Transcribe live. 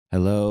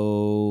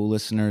Hello,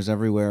 listeners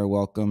everywhere.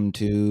 Welcome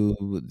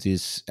to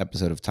this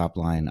episode of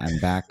Topline. I'm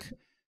back.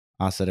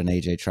 Asad and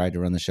AJ tried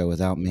to run the show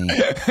without me.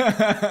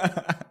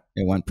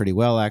 It went pretty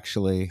well,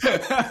 actually. I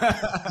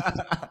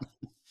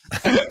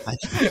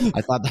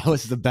thought that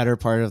was the better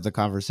part of the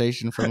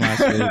conversation from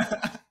last week.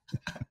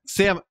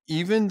 Sam,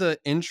 even the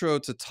intro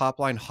to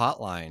Topline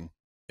Hotline,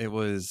 it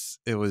was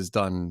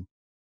done.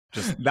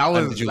 That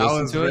was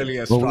really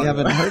a strong. Well, we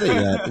haven't heard it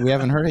yet. We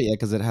haven't heard it yet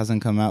because it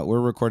hasn't come out. We're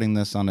recording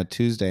this on a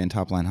Tuesday, and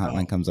Topline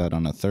Hotline comes out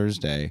on a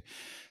Thursday.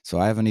 So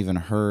I haven't even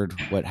heard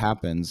what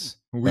happens.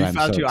 We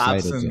felt your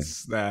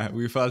absence there.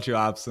 We felt your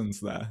absence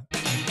there.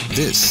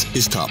 This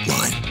is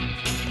Topline.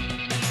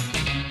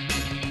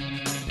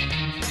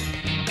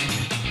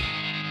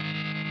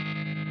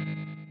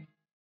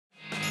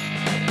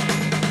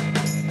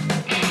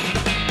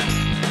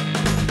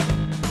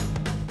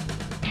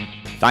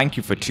 Thank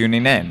you for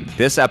tuning in.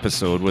 This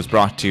episode was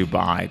brought to you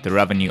by the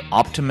Revenue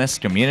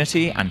Optimist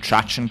community and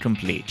Traction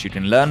Complete. You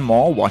can learn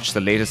more, watch the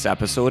latest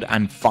episode,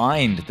 and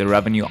find the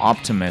Revenue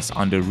Optimist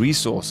under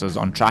resources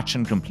on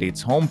Traction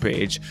Complete's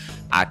homepage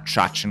at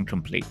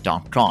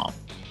tractioncomplete.com.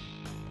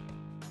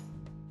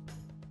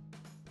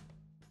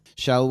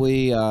 Shall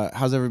we?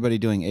 How's everybody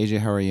doing? AJ,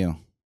 how are you?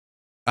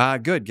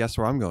 Good. Guess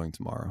where I'm going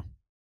tomorrow?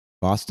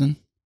 Boston?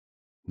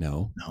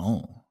 No.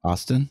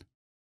 Austin?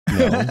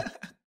 No.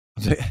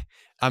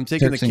 I'm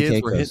taking Turks the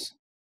kids.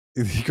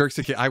 We're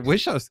Caicos. I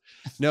wish I was.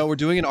 No, we're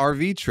doing an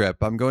RV trip.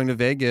 I'm going to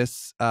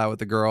Vegas with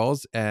the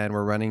girls, and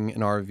we're renting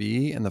an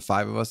RV, and the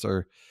five of us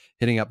are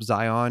hitting up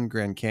Zion,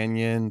 Grand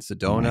Canyon,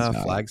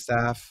 Sedona,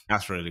 Flagstaff.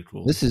 That's really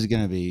cool. This is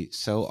going to be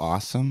so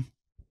awesome.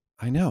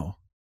 I know.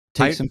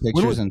 Take some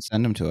pictures and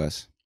send them to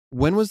us.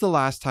 When was the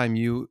last time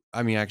you,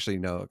 actually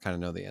know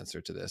the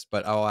answer to this,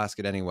 but I'll ask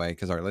it anyway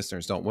because our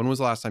listeners don't. When was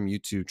the last time you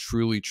two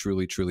truly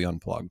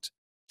unplugged?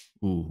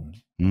 Ooh.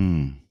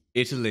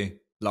 Italy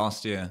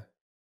last year.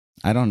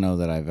 I don't know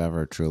that I've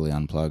ever truly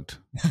unplugged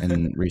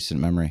in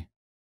recent memory.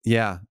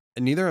 Yeah,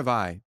 and neither have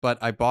I, but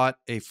I bought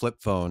a flip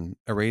phone,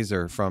 a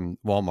Razr from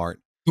Walmart.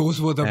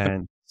 Those were the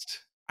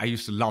best. I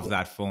used to love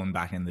that phone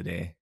back in the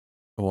day.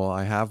 Well,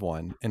 I have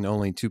one, and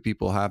only 2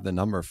 people have the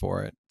number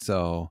for it.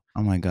 So,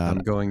 oh my god,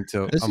 I'm going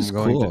to. This is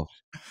cool.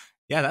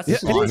 Yeah, that's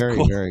very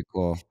cool. Very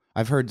cool.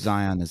 I've heard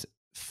Zion is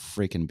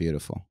freaking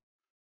beautiful.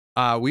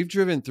 We've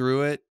driven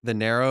through it. The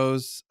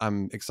Narrows.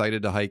 I'm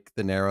excited to hike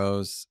the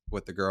Narrows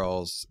with the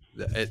girls.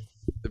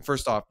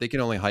 First off, they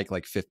can only hike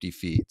like 50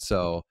 feet,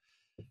 so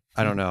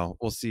I don't know.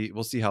 We'll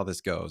see how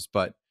this goes,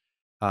 but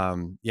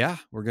yeah,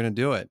 we're gonna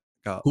do it.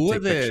 Who are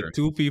the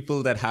 2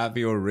 people that have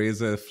your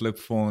Razr flip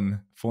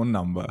phone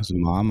number? It's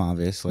mom,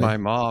 obviously. My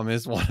mom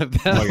is one of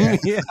them. Oh,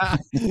 yeah.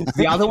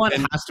 The other one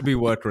has to be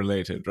work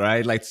related,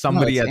 right? Like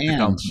somebody at the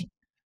company.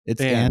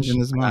 It's Ange and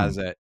his mom. Has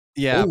it.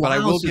 Yeah, but I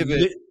will give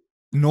it.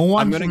 No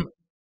one.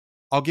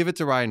 I'll give it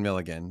to Ryan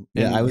Milligan.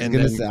 Yeah, I was going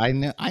to say, I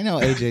know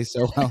AJ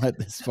so well at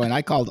this point.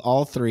 I called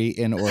all 3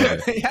 in order.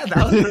 Yeah,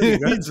 that was really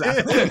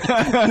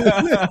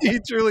good. He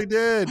truly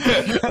did.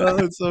 Oh,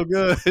 that's so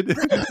good.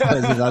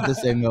 Because he's not the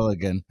same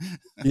Milligan.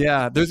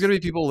 Yeah, there's going to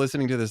be people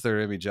listening to this that are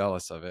going to be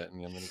jealous of it,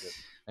 and I'm going to get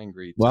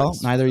angry. Well,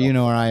 neither you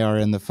nor I are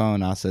in the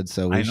phone, Asad,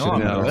 so we should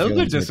I'm a little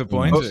bit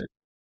disappointed.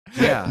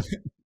 Yeah.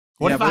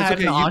 What if I had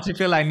an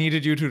article I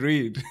needed you to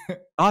read?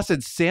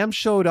 Asad, Sam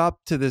showed up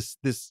to this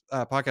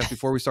podcast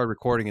before we started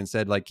recording and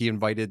said like he's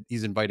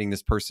inviting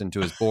this person to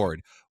his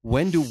board.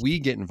 When do we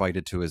get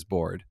invited to his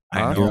board?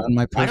 Huh? You're on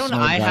my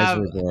personal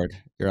advisory board.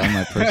 You're on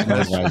my personal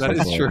advisory board.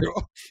 That is true.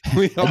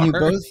 We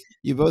are.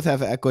 You both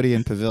have equity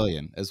in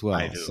Pavilion as well.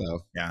 I do.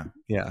 So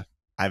yeah.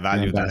 I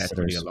value that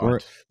equity a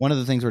lot. One of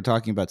the things we're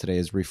talking about today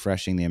is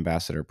refreshing the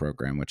ambassador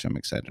program, which I'm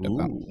excited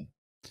about.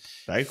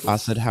 Very cool.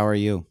 Asad, how are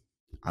you?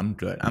 I'm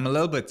good. I'm a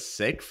little bit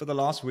sick for the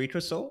last week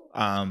or so,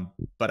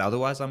 but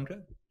otherwise I'm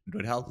good.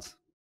 Good health.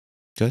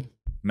 Good.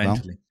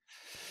 Mentally.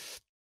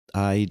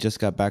 Well, he just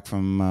got back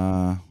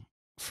from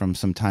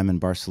some time in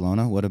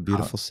Barcelona. What a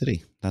beautiful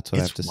city. That's what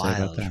I have to say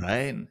about that.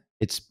 Right?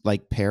 It's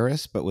like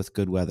Paris, but with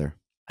good weather.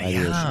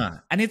 Yeah,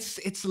 and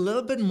it's a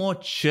little bit more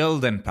chill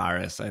than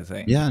Paris, I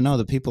think. Yeah, no,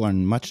 the people are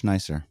much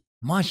nicer.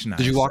 Much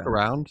nicer. Did you walk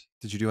around?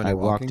 Did you do any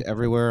walking? I walked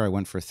everywhere. I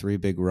went for 3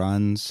 big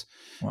runs,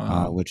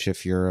 which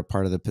if you're a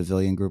part of the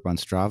Pavilion group on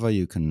Strava,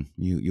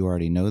 you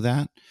already know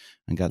that.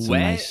 And got some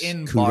nice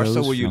in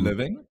Barca were you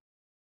living?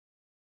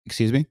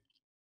 Excuse me?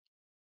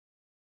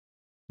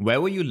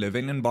 Where were you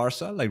living in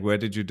Barca? Like, where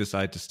did you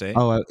decide to stay?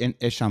 Oh, in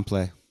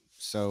Eixample.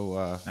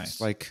 So nice. It's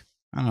like,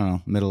 I don't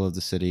know, middle of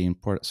the city and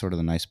sort of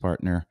the nice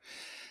part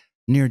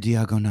near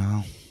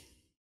Diagonal.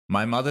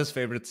 My mother's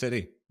favorite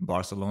city,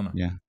 Barcelona.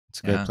 Yeah. It's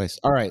a great place.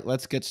 All right,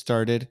 let's get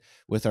started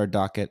with our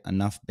docket.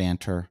 Enough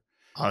banter.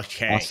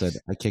 Okay. Asad,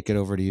 I kick it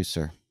over to you,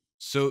 sir.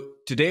 So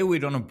today we're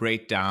going to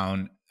break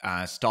down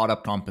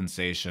startup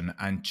compensation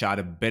and chat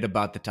a bit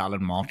about the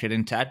talent market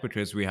in tech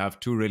because we have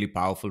 2 really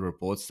powerful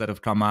reports that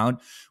have come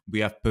out. We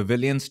have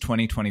Pavilion's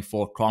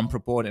 2024 comp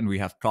report and we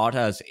have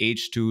Carta's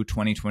H2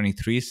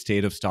 2023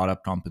 State of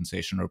Startup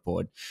Compensation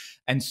report.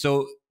 And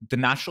so the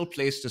natural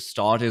place to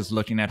start is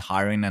looking at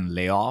hiring and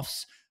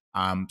layoffs.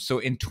 So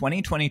in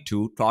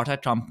 2022, Carta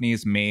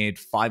companies made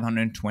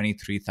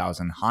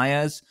 523,000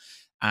 hires.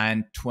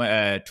 And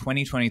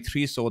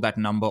 2023 saw that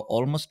number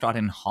almost cut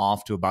in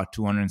half to about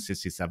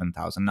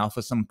 267,000. Now,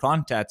 for some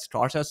context,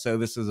 Carta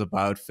services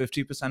about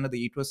 50% of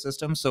the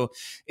ecosystem. So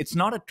it's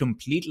not a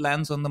complete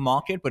lens on the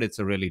market, but it's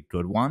a really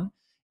good one.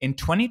 In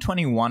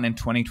 2021 and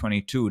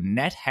 2022,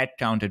 net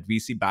headcount at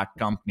VC-backed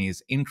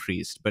companies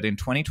increased, but in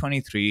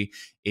 2023,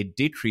 it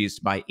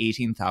decreased by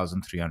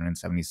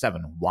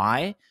 18,377.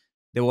 Why?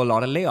 There were a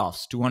lot of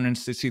layoffs.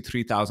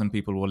 263,000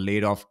 people were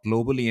laid off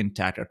globally in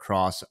tech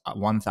across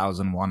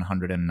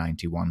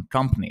 1,191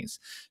 companies.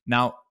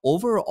 Now,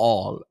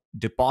 overall,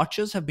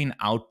 departures have been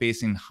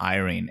outpacing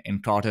hiring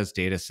in Carta's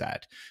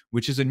dataset,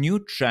 which is a new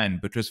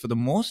trend because for the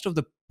most of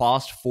the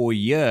past 4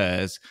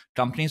 years,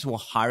 companies were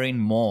hiring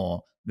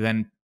more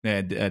than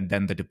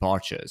the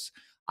departures.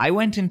 I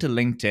went into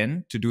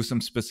LinkedIn to do some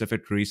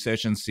specific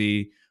research and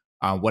see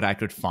what I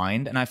could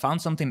find. And I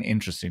found something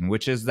interesting,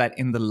 which is that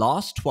in the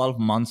last 12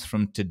 months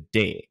from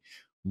today,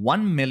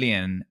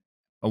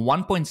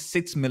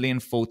 1.6 million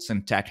folks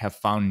in tech have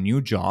found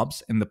new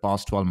jobs in the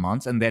past 12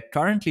 months. And there are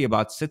currently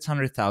about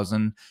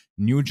 600,000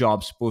 new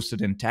jobs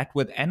posted in tech,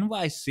 with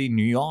NYC,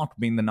 New York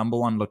being the number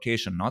one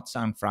location, not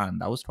San Fran.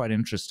 That was quite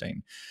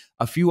interesting.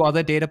 A few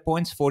other data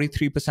points: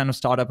 43% of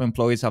startup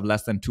employees have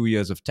less than 2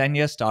 years of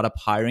tenure. Startup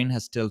hiring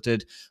has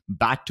tilted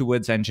back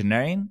towards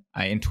engineering.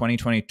 In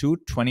 2022,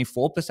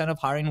 24% of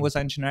hiring was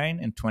engineering.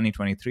 In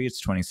 2023,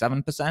 it's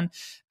 27%.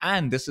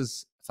 And this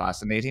is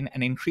fascinating,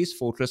 an increased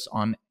focus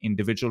on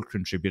individual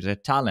contributor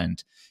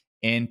talent.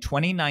 In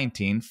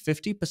 2019,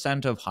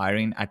 50% of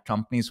hiring at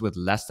companies with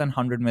less than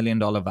 $100 million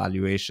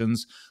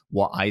valuations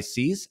were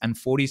ICs, and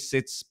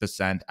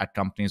 46% at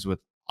companies with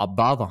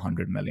above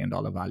 $100 million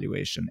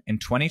valuation. In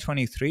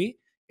 2023,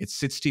 it's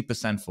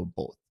 60% for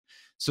both.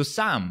 So,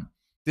 Sam,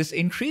 this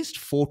increased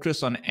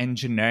focus on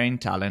engineering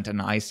talent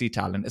and IC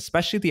talent,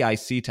 especially the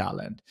IC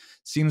talent,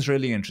 seems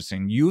really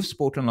interesting. You've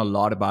spoken a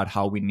lot about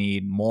how we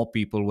need more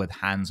people with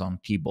hands on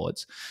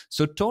keyboards.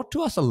 So talk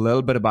to us a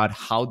little bit about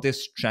how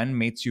this trend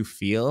makes you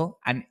feel.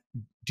 And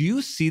do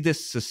you see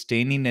this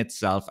sustaining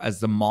itself as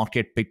the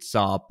market picks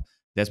up?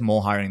 There's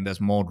more hiring, there's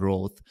more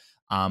growth.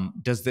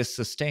 Does this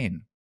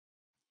sustain?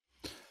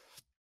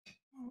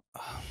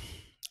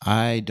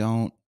 I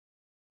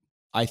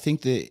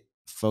think the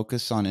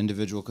focus on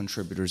individual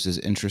contributors is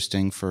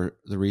interesting for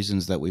the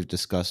reasons that we've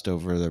discussed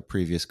over the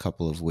previous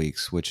couple of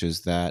weeks, which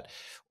is that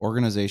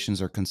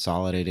organizations are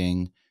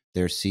consolidating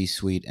their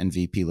C-suite and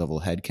VP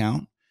level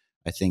headcount.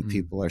 I think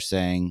people are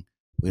saying,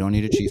 we don't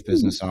need a chief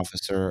business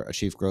officer, a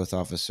chief growth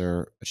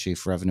officer, a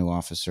chief revenue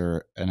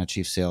officer, and a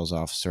chief sales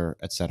officer,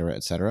 et cetera,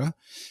 et cetera.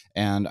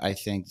 And I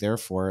think,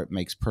 therefore, it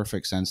makes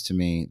perfect sense to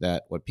me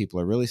that what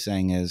people are really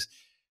saying is,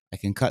 I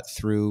can cut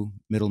through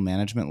middle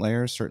management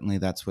layers. Certainly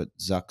that's what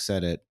Zuck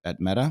said at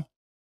Meta.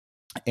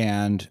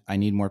 And I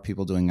need more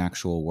people doing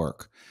actual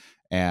work.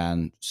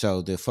 And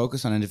so the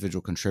focus on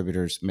individual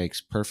contributors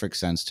makes perfect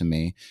sense to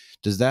me.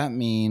 Does that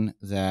mean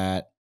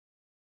that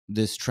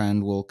this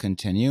trend will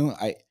continue?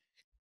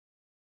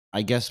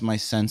 I guess my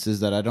sense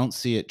is that I don't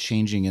see it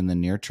changing in the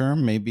near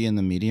term, maybe in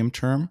the medium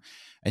term.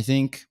 I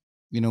think,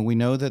 we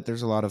know that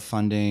there's a lot of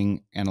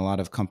funding and a lot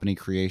of company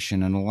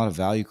creation and a lot of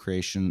value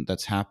creation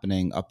that's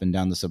happening up and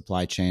down the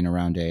supply chain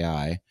around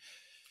AI.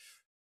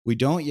 We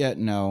don't yet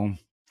know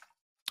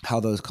how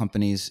those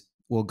companies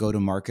will go to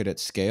market at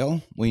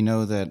scale. We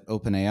know that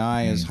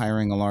OpenAI is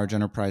hiring a large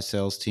enterprise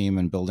sales team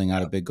and building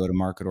out a big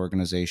go-to-market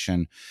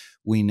organization.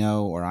 We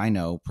know, or I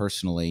know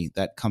personally,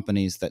 that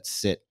companies that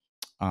sit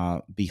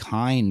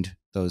behind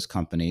those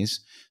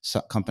companies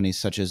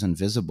such as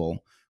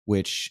Invisible,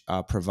 which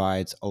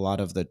provides a lot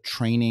of the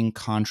training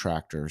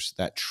contractors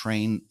that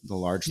train the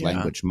large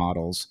language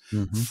models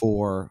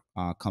for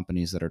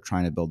companies that are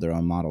trying to build their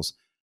own models.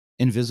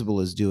 Invisible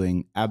is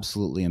doing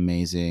absolutely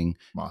amazing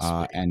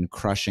and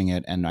crushing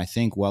it. And I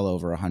think well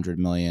over 100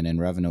 million in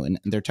revenue. And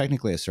they're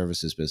technically a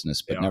services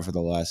business, but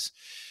nevertheless,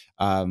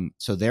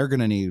 so they're going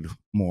to need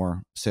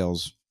more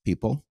sales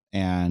people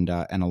and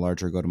a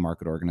larger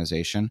go-to-market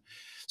organization.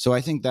 So I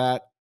think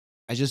that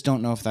I just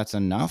don't know if that's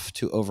enough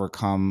to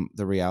overcome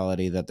the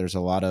reality that there's a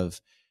lot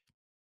of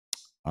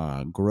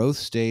growth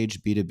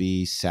stage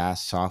B2B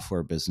SaaS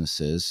software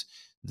businesses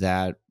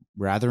that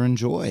rather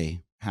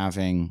enjoy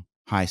having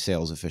high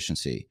sales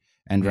efficiency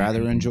and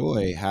rather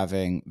enjoy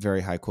having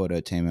very high quota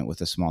attainment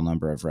with a small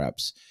number of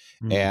reps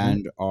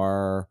and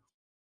are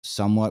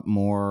somewhat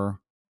more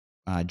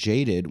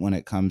jaded when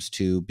it comes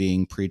to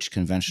being preached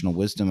conventional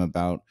wisdom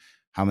about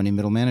how many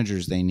middle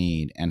managers they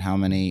need and how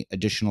many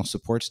additional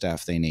support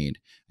staff they need.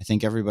 I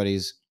think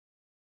everybody's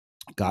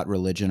got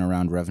religion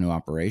around revenue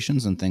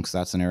operations and thinks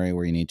that's an area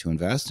where you need to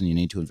invest, and you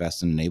need to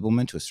invest in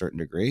enablement to a certain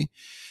degree.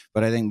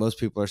 But I think most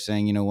people are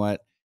saying, you know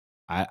what,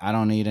 I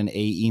don't need an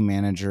AE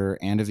manager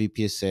and a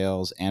VP of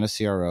sales and a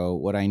CRO.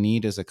 What I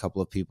need is a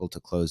couple of people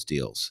to close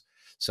deals.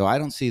 So I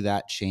don't see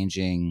that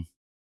changing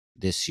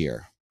this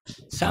year.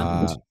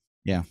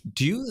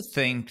 Do you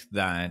think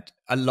that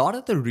a lot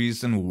of the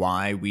reason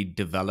why we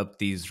develop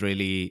these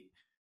really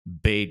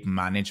big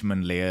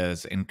management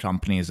layers in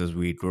companies as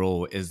we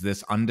grow is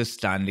this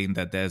understanding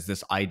that there's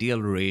this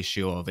ideal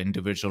ratio of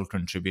individual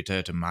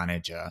contributor to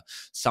manager,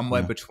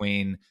 somewhere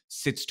between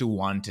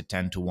 6:1 to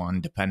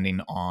 10:1, depending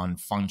on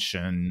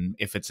function.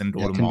 If it's in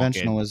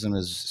go-to-market, conventionalism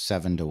is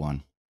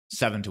 7-1.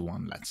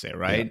 7:1, let's say,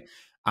 right?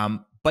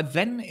 But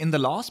then in the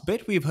last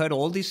bit, we've heard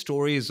all these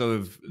stories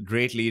of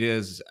great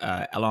leaders,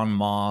 Elon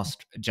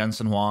Musk,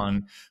 Jensen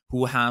Huang,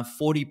 who have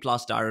 40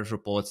 plus direct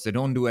reports. They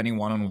don't do any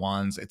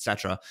one-on-ones,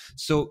 etc.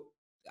 So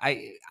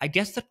I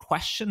guess the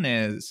question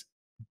is,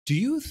 do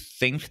you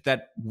think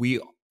that we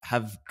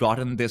have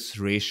gotten this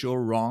ratio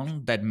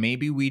wrong, that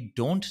maybe we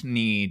don't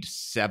need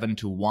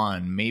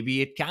 7:1, maybe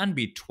it can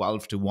be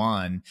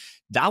 12:1?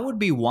 That would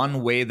be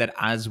one way that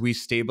as we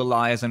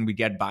stabilize and we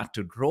get back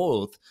to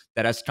growth,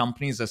 that as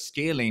companies are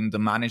scaling, the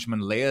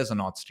management layers are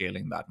not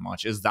scaling that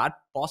much. Is that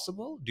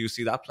possible? Do you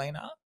see that playing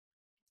out?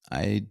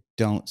 I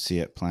don't see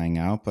it playing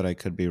out, but I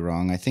could be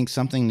wrong. I think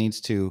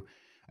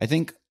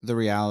the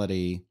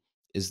reality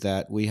is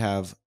that we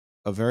have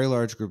a very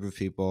large group of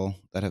people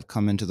that have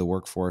come into the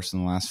workforce in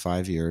the last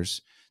 5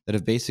 years that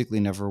have basically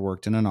never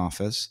worked in an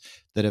office,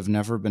 that have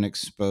never been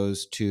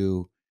exposed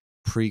to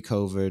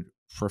pre-COVID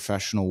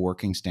professional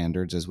working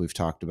standards, as we've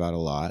talked about a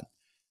lot.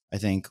 I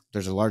think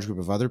there's a large group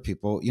of other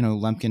people.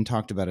 Lemkin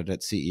talked about it at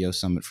CEO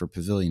Summit for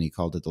Pavilion. He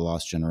called it the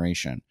lost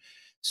generation.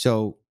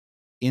 So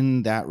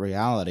in that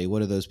reality, what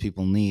do those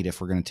people need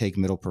if we're going to take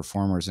middle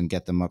performers and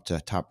get them up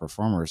to top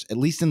performers? At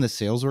least in the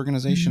sales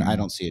organization, I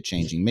don't see it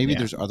changing. Maybe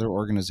there's other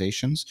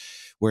organizations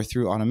where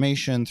through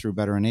automation, through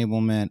better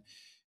enablement,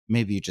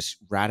 maybe just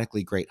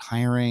radically great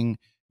hiring,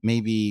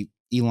 maybe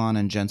Elon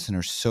and Jensen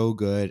are so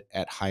good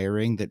at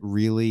hiring that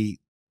really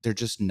they're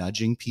just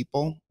nudging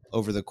people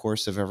over the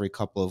course of every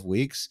couple of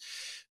weeks.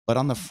 But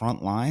on the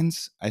front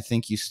lines, I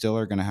think you still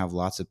are going to have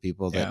lots of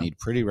people that need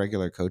pretty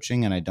regular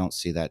coaching, and I don't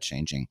see that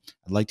changing.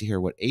 I'd like to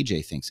hear what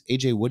AJ thinks.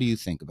 AJ, what do you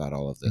think about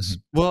all of this?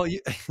 Well,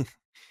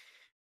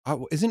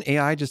 isn't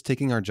AI just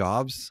taking our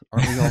jobs?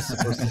 Aren't we all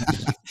supposed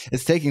to?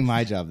 It's taking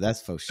my job,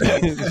 that's for sure.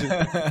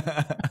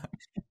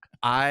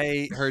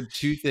 I heard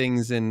two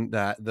things in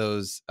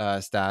those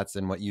stats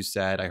and what you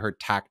said. I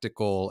heard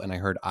tactical and I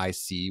heard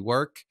IC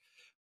work.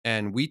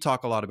 And we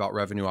talk a lot about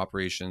revenue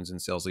operations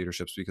and sales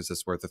leaderships because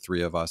that's where the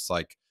three of us,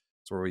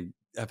 it's where we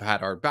have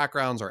had our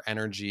backgrounds, our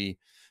energy.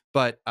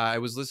 But I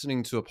was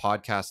listening to a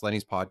podcast,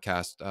 Lenny's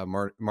podcast,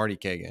 Marty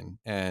Kagan.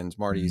 And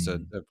Marty's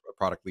a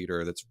product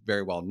leader that's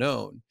very well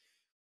known.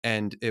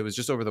 And it was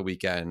just over the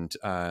weekend.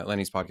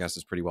 Lenny's podcast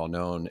is pretty well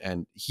known.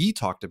 And he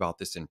talked about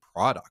this in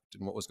product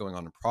and what was going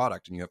on in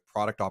product. And you have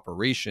product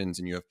operations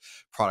and you have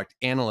product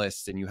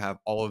analysts and you have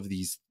all of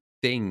these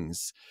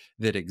things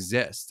that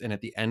exist. And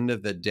at the end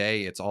of the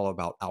day, it's all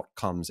about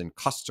outcomes and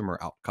customer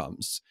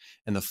outcomes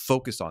and the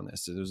focus on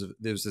this.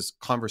 There was this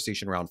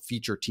conversation around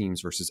feature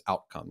teams versus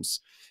outcomes.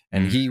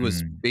 And he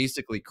was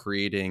basically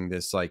creating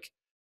this,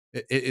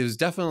 it was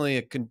definitely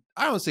I don't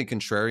want to say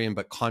contrarian,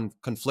 but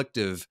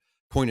conflictive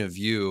point of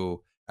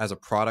view as a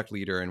product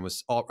leader, and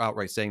was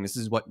outright saying this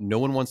is what no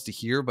one wants to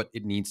hear, but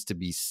it needs to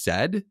be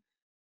said.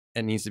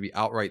 It needs to be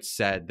outright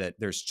said that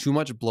there's too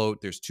much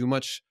bloat. There's too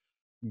much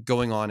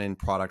going on in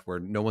product where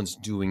no one's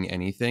doing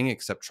anything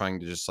except trying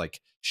to just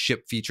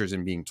ship features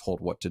and being told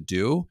what to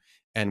do.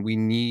 And we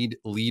need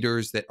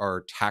leaders that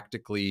are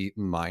tactically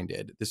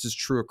minded. This is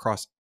true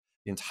across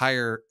the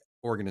entire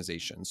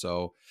organization.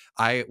 So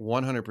I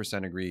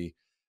 100% agree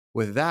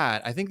with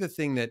that. I think the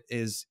thing that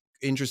is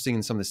interesting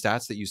in some of the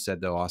stats that you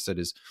said, though, Asad,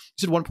 is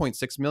you said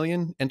 1.6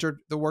 million entered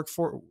the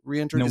workforce,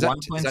 re-entered. No,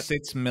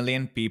 1.6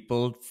 million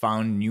people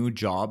found new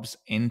jobs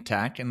in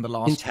tech in the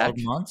last 12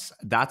 months.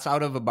 That's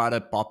out of about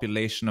a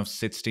population of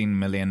 16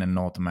 million in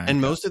North America.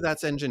 And most of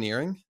that's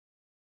engineering?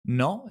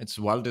 No, it's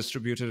well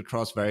distributed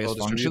across various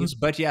functions.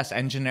 But yes,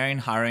 engineering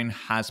hiring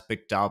has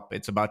picked up.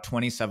 It's about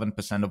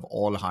 27% of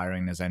all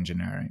hiring is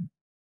engineering.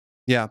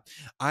 Yeah,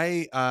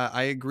 I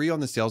agree on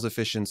the sales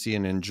efficiency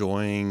and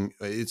enjoying.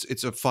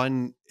 It's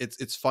fun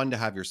to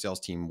have your sales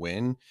team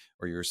win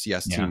or your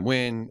CS team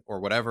win or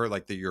whatever,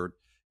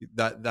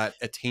 that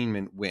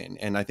attainment win.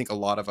 And I think a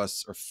lot of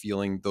us are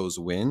feeling those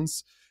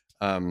wins.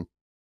 I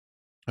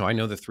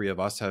know the three of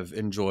us have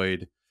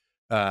enjoyed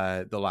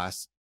the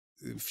last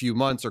few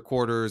months or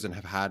quarters and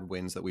have had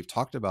wins that we've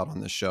talked about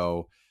on the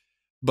show.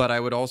 But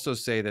I would also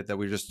say that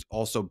we're just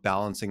also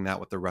balancing that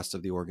with the rest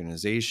of the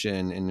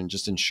organization and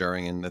just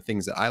ensuring, and the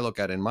things that I look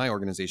at in my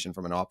organization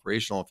from an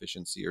operational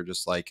efficiency are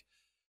just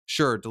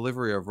sure,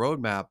 delivery of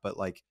roadmap, but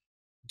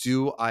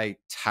do I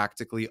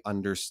tactically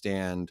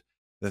understand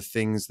the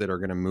things that are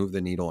going to move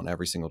the needle in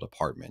every single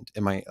department?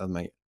 Am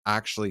I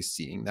actually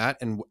seeing that?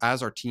 And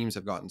as our teams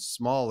have gotten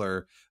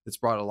smaller, it's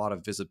brought a lot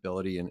of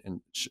visibility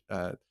and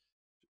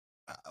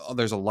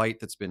there's a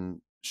light that's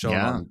been shown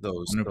on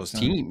those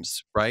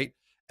teams, right?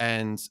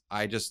 And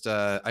I just,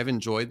 I've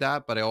enjoyed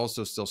that, but I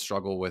also still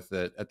struggle with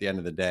it at the end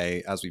of the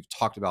day, as we've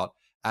talked about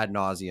ad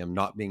nauseum,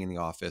 not being in the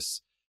office.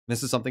 And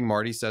this is something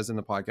Marty says in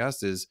the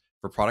podcast, is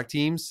for product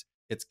teams,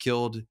 it's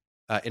killed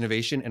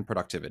innovation and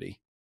productivity.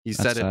 He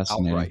said it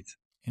outright.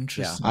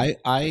 Interesting.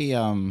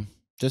 I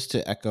just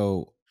to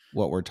echo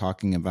what we're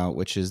talking about,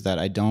 which is that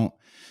I don't.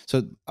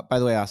 So, by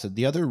the way, Asa,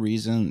 the other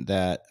reason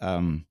that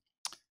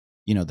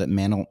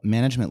that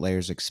management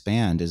layers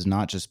expand is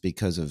not just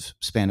because of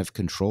span of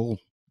control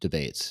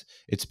debates.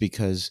 It's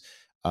because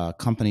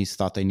companies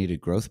thought they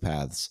needed growth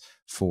paths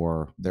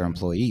for their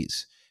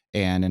employees.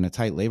 And in a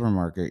tight labor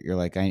market, you're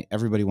like,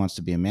 everybody wants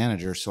to be a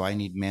manager, so I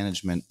need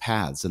management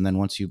paths. And then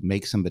once you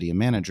make somebody a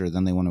manager,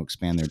 then they want to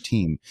expand their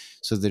team.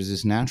 So there's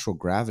this natural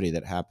gravity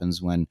that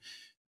happens when,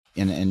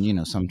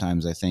 and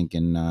sometimes I think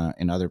in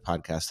other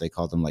podcasts they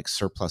call them like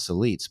surplus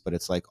elites, but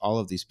it's like all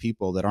of these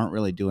people that aren't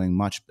really doing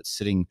much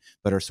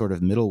but are sort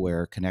of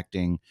middleware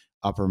connecting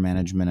upper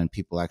management and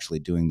people actually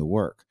doing the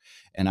work.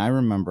 And I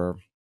remember,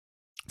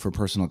 for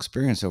personal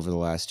experience over the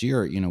last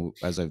year,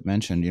 as I've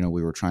mentioned,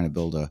 we were trying to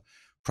build a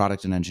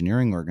product and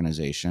engineering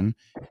organization,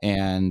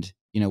 and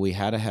we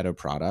had a head of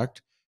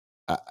product,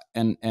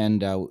 and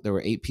there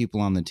were 8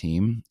 people on the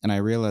team, and I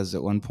realized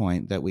at one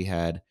point that we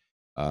had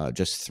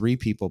just 3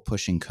 people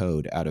pushing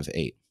code out of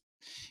 8,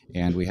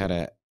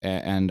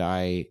 and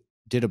I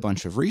did a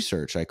bunch of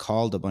research. I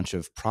called a bunch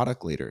of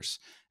product leaders,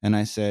 and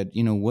I said,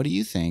 what do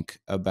you think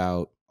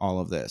about all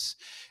of this?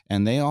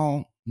 And they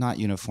all, not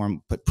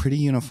uniform, but pretty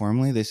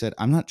uniformly, they said,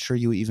 I'm not sure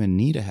you even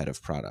need a head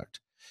of product.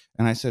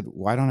 And I said,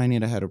 why don't I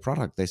need a head of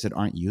product? They said,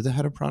 aren't you the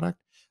head of product?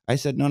 I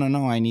said, no,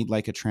 I need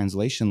like a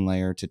translation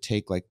layer to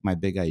take like my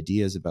big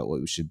ideas about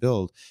what we should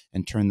build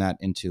and turn that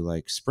into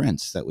like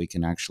sprints that we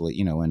can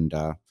actually,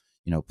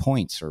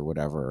 points or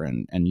whatever,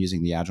 and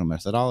using the agile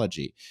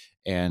methodology.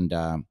 And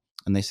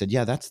they said,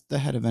 yeah, that's the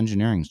head of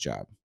engineering's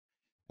job.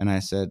 And I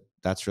said,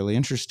 that's really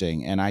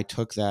interesting. And I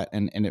took that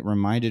and it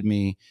reminded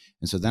me.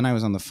 And so then I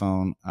was on the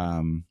phone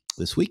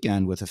this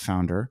weekend with a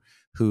founder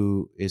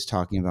who is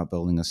talking about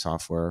building a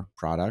software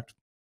product,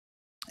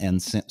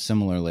 and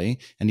similarly,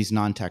 and he's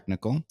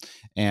non-technical,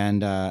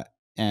 and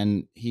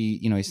he,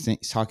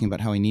 he's talking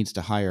about how he needs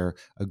to hire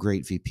a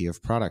great VP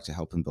of product to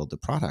help him build the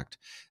product.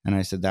 And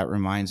I said, that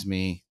reminds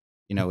me,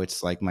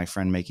 it's like my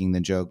friend making the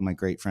joke, my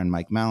great friend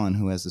Mike Mallon,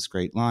 who has this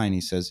great line.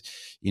 He says,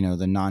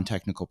 the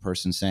non-technical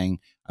person saying,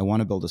 I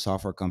want to build a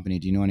software company.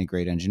 Do you know any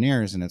great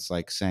engineers? And it's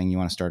like saying, you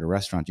want to start a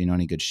restaurant. Do you know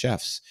any good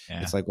chefs?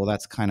 Yeah. It's like, well,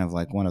 that's kind of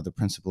like one of the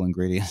principal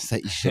ingredients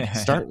that you should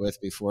start with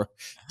before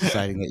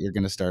deciding that you're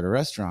going to start a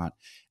restaurant.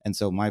 And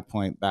so my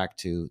point back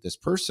to this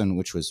person,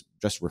 which was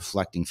just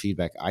reflecting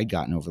feedback I'd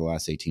gotten over the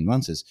last 18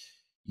 months, is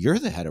you're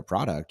the head of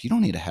product. You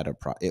don't need a head of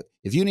product.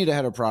 If you need a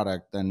head of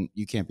product, then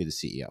you can't be the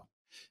CEO,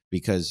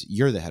 because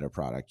you're the head of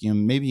product.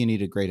 Maybe you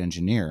need a great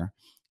engineer.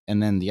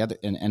 And then the other,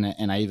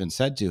 and I even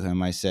said to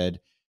him, I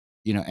said,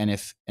 and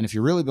if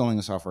you're really building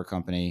a software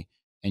company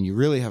and you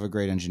really have a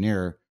great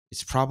engineer,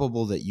 it's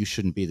probable that you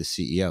shouldn't be the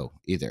CEO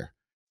either.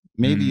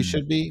 Maybe you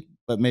should be,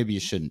 but maybe you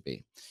shouldn't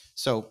be.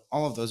 So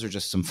all of those are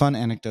just some fun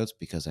anecdotes,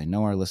 because I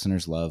know our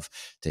listeners love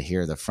to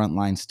hear the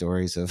frontline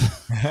stories of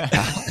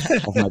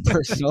my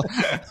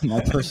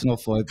personal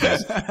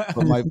foibles.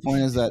 But my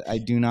point is that I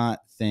do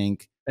not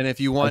think. And if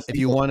you want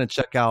to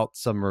check out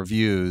some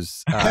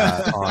reviews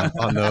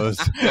on those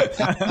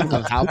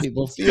of how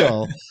people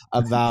feel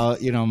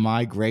about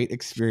my great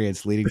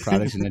experience leading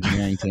products and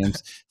engineering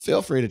teams,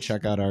 feel free to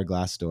check out our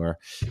Glassdoor.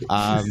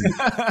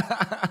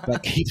 That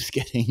keeps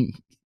getting.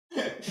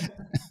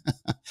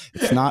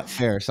 It's not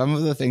fair. Some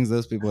of the things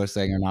those people are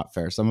saying are not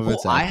fair. Some of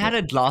it's. I had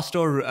a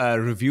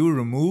Glassdoor review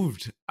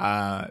removed.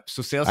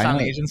 So Sales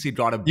Talent Agency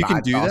got a bad. You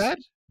can do that?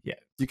 Yeah.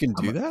 You can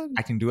do that?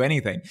 I can do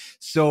anything.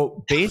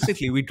 So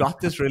basically, we got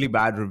this really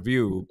bad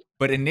review.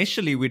 But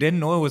initially, we didn't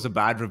know it was a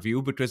bad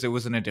review because it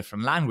was in a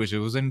different language. It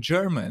was in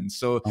German.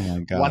 So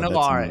one of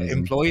our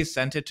employees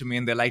sent it to me,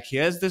 and they're like,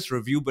 here's this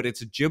review, but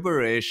it's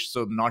gibberish,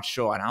 so I'm not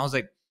sure. And I was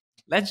like,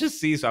 let's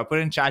just see. So I put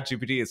in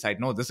ChatGPT. It's like,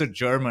 no, this is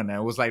German. And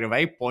it was like a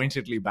very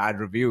pointedly bad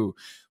review.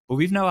 But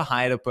we've never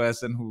hired a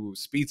person who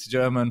speaks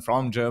German,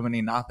 from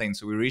Germany, nothing.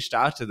 So we reached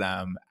out to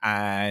them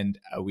and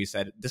we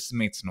said, this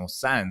makes no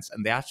sense.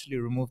 And they actually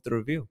removed the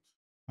review.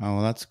 Oh,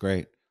 well, that's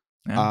great.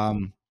 Yeah.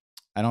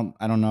 I don't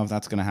know if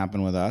that's going to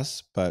happen with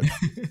us, but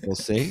we'll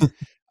see.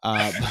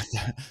 But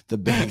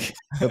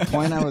the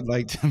point I would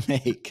like to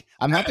make,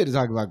 I'm happy to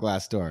talk about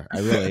Glassdoor. I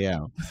really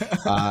am.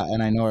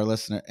 And I know our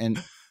listener,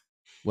 and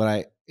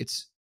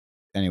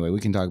anyway, we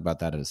can talk about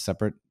that as a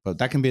separate, but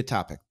that can be a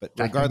topic. But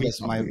regardless,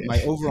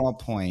 my overall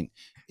point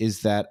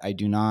is that I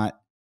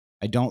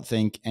don't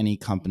think any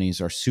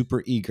companies are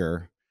super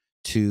eager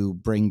to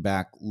bring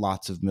back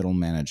lots of middle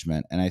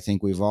management. And I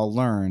think we've all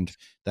learned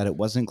that it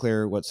wasn't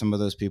clear what some of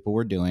those people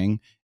were doing.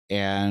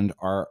 And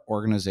our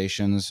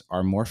organizations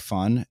are more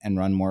fun and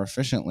run more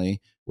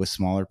efficiently with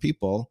smaller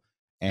people.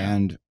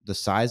 And the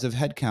size of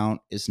headcount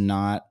is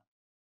not,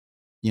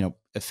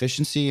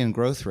 efficiency and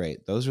growth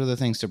rate. Those are the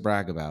things to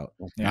brag about,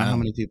 not how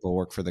many people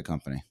work for the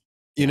company.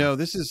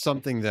 This is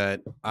something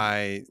that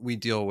we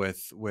deal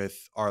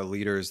with our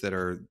leaders that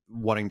are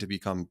wanting to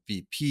become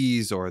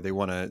VPs, or they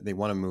want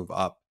to move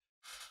up.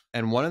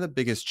 And one of the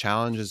biggest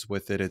challenges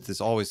with it,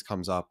 this always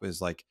comes up, is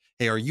like,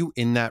 hey, are you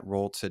in that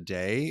role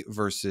today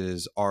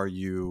versus are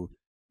you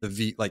the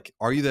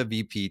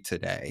VP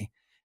today?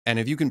 And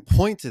if you can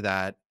point to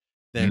that,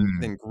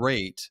 then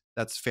great.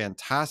 That's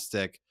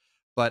fantastic.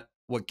 But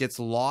what gets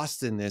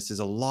lost in this is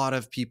a lot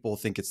of people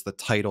think it's the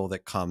title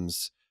that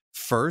comes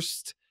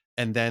first,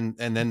 and then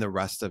the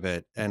rest of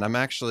it. And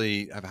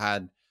I've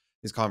had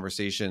these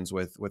conversations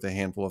with a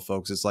handful of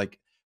folks. It's like,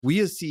 we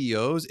as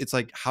CEOs, it's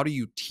like, how do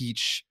you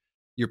teach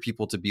your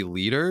people to be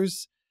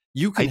leaders?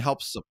 You can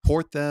help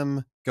support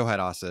them. Go ahead,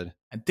 Asid.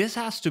 This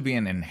has to be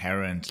an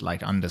inherent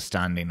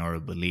understanding or a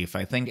belief.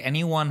 I think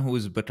anyone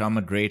who's become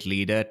a great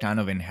leader kind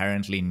of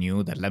inherently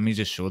knew that, let me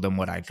just show them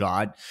what I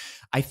got.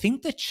 I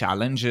think the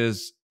challenge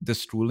is the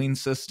schooling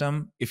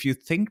system. If you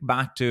think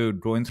back to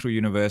going through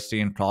university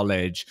and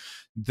college,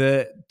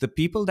 the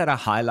people that are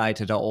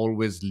highlighted are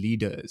always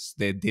leaders.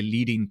 They're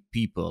leading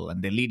people,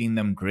 and they're leading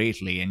them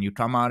greatly. And you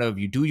come out of,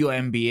 you do your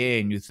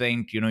MBA, and you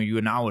think,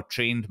 you're now a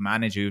trained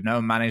manager. You've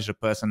never managed a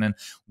person. And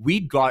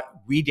we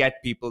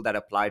get people that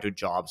apply to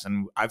jobs.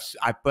 And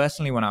I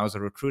personally, when I was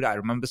a recruiter, I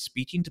remember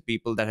speaking to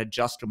people that had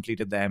just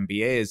completed their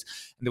MBAs,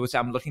 and they would say,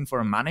 I'm looking for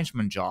a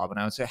management job. And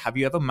I would say, have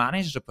you ever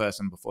managed a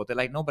person before? They're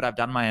like, no, but I've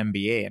done my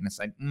MBA. And it's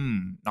like,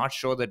 not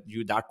sure that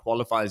that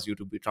qualifies you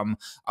to become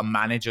a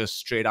manager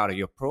straight out of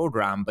your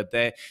program. But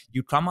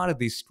you come out of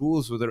these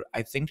schools with,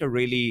 I think, a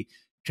really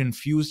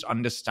confused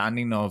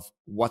understanding of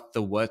what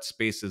the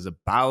workspace is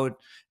about,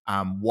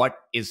 what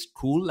is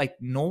cool. Like,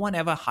 no one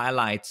ever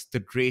highlights the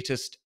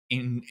greatest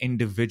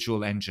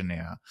individual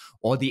engineer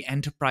or the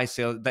enterprise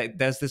sales.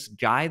 There's this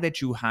guy that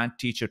you had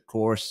teach a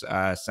course,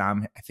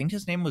 Sam, I think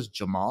his name was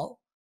Jamal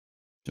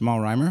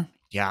Reimer.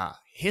 Yeah,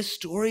 his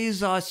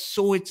stories are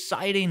so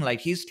exciting. Like,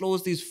 he's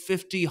closed these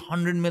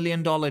 $50-100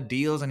 million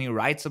deals, and he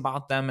writes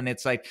about them, and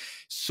it's like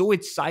so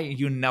exciting.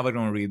 You never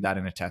don't read that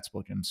in a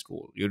textbook in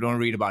school. You don't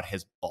read about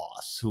his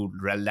boss who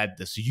led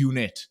this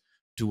unit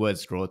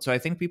towards growth. So I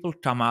think people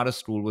come out of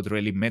school with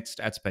really mixed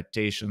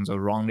expectations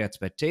or wrong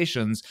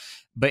expectations.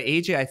 But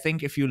AJ, I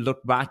think if you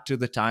look back to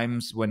the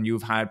times when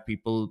you've had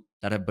people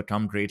that have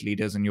become great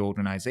leaders in your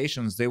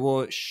organizations, they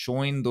were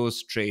showing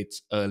those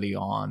traits early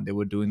on. They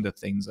were doing the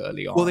things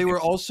early on. Well, they were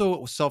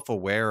also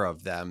self-aware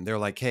of them. They're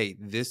like, hey,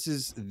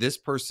 this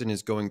person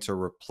is going to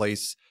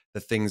replace the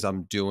things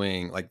I'm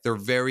doing. Like, they're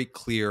very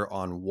clear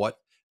on what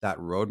that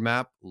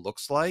roadmap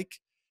looks like.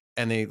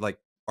 And they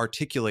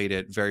articulate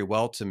it very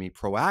well to me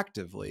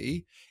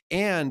proactively.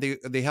 And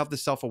they have the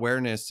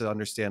self-awareness to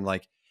understand,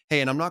 like, hey,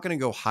 and I'm not going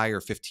to go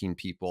hire 15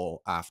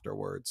 people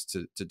afterwards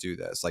to do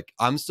this. Like,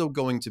 I'm still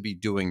going to be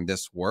doing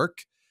this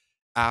work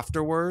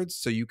afterwards,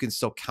 so you can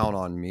still count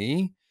on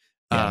me.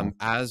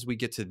 As we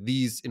get to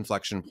these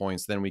inflection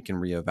points, then we can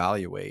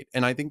reevaluate.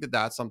 And I think that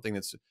that's something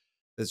that's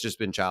just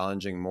been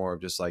challenging, more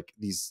of just like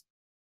these,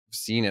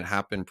 seen it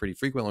happen pretty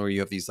frequently, where you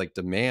have these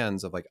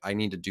demands of I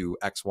need to do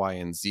X, Y,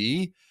 and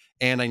Z,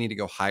 and I need to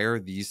go hire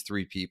these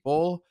 3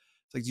 people.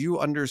 It's like, do you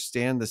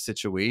understand the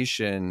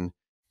situation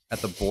at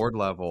the board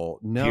level?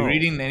 No. You're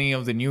reading any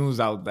of the news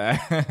out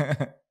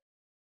there.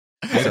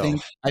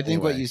 I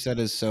think what you said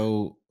is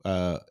so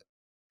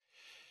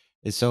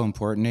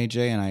important,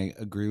 AJ, and I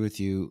agree with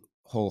you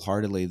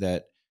wholeheartedly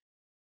that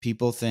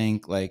people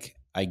think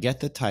I get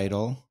the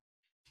title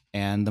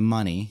and the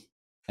money,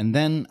 and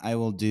then I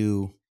will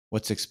do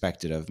what's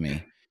expected of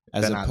me,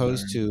 as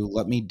opposed to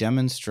let me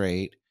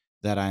demonstrate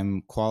that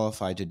I'm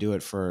qualified to do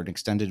it for an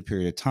extended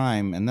period of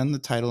time. And then the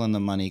title and the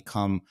money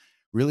come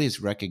really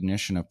as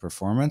recognition of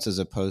performance, as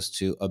opposed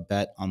to a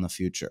bet on the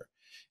future.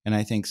 And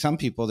I think some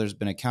people, there's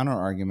been a counter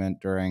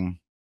argument during,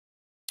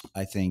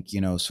 I think,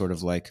 sort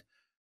of I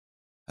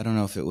don't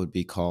know if it would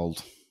be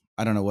called,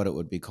 I don't know what it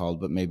would be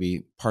called, but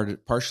maybe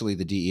partially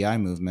the DEI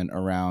movement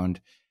around,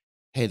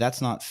 hey,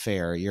 that's not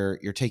fair.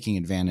 You're taking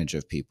advantage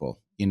of people.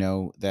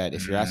 That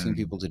if you're asking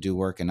people to do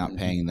work and not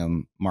paying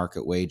them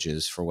market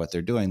wages for what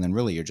they're doing, then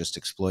really you're just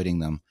exploiting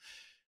them.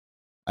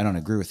 I don't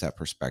agree with that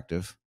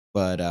perspective,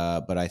 but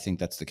I think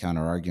that's the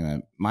counter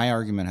argument. My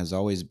argument has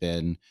always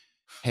been,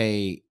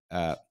 hey,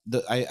 I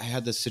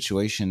had this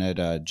situation at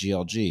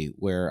GLG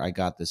where I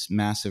got this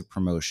massive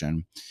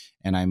promotion,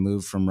 and I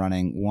moved from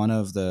running one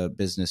of the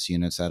business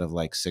units out of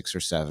 6 or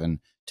 7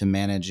 to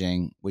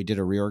managing. We did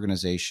a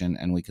reorganization,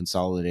 and we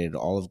consolidated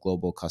all of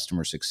global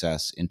customer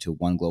success into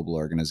one global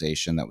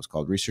organization that was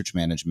called research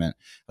management.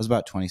 I was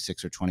about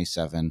 26 or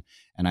 27,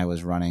 and I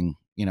was running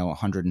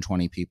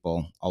 120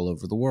 people all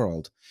over the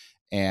world.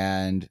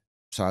 And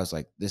so I was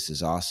like, this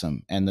is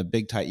awesome. And the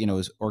big title, it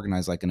was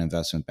organized like an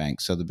investment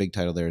bank. So the big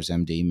title there is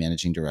MD,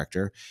 Managing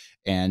Director.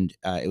 And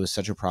it was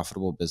such a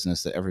profitable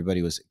business that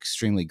everybody was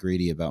extremely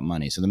greedy about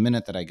money. So the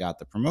minute that I got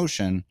the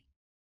promotion,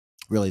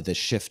 really the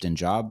shift in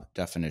job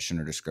definition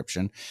or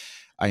description,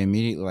 I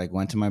immediately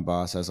went to my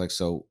boss. I was like,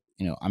 so,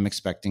 I'm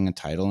expecting a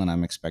title and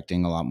I'm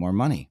expecting a lot more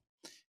money.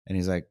 And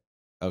he's like,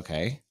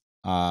 okay,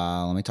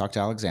 let me talk to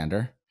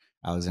Alexander.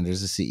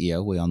 Alexander's the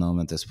CEO. We all know him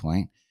at this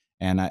point.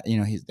 And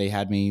they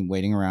had me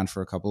waiting around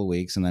for a couple of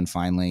weeks, and then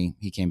finally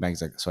he came back.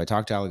 He's like, "So I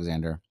talked to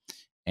Alexander,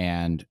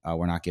 and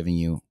we're not giving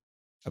you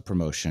a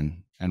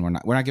promotion, and we're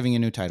not giving you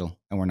a new title,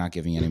 and we're not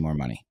giving you any more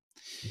money."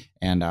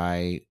 And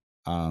I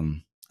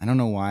I don't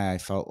know why I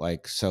felt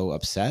like so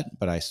upset,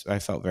 but I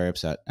felt very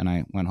upset, and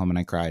I went home and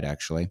I cried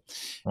actually.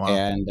 Wow.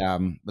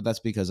 And but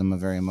that's because I'm a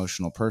very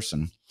emotional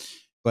person.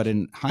 But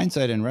in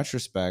hindsight, in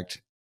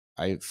retrospect,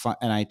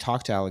 I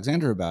talked to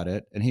Alexander about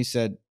it, and he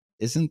said,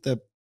 "Isn't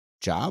the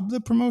job the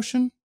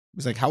promotion?"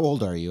 He's like, "How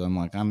old are you?" I'm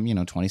like, "I'm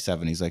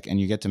 27." He's like, "And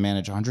you get to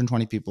manage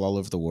 120 people all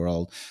over the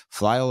world,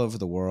 fly all over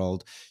the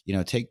world,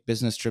 take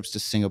business trips to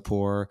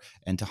Singapore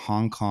and to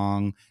Hong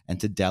Kong and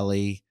to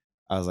Delhi."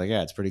 I was like,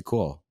 "Yeah, it's pretty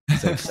cool."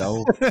 He's like,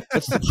 "So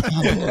what's the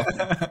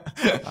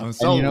problem?" I'm And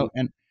so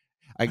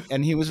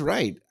and he was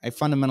right. I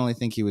fundamentally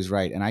think he was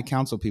right. And I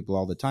counsel people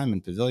all the time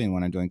in Pavilion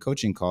when I'm doing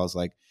coaching calls,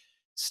 like,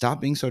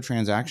 stop being so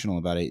transactional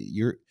about it.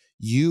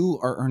 You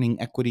are earning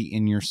equity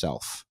in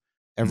yourself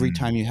every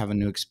time you have a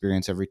new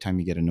experience, every time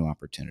you get a new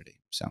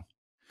opportunity. So,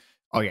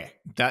 okay,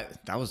 that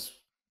was,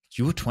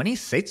 you were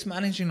 26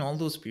 managing all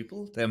those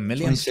people. There are a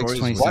million 26, stories.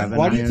 27.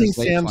 Why do I you mean, think it's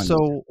late Sam's 20s.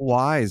 so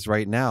wise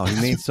right now?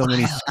 He made so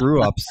many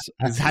screw ups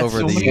He's had over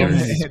so the many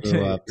years.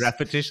 Screw-ups.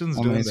 repetitions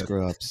So doing many this.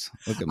 screw-ups.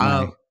 Look at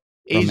my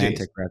AJ,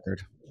 romantic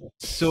record.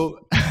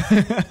 So,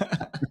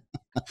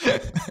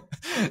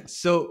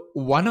 so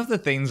one of the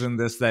things in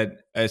this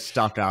that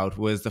stuck out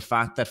was the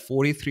fact that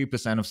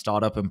 43% of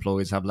startup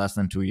employees have less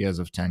than 2 years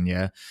of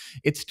tenure.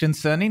 It's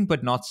concerning,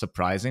 but not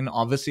surprising.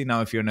 Obviously,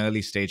 now if you're an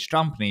early stage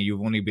company,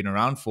 you've only been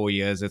around 4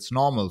 years, it's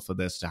normal for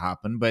this to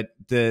happen. But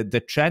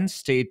the trend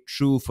stayed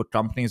true for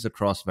companies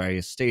across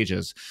various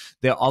stages.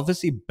 There are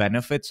obviously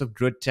benefits of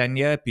good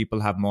tenure.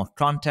 People have more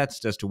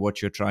context as to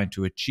what you're trying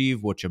to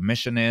achieve, what your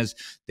mission is.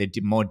 They're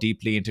more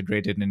deeply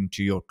integrated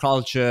into your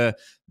culture.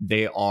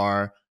 They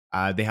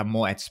have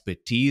more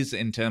expertise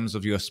in terms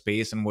of your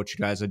space and what you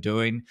guys are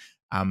doing.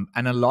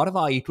 And a lot of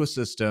our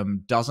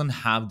ecosystem doesn't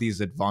have these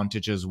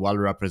advantages well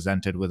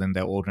represented within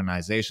their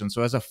organization.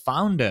 So as a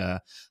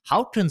founder,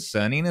 how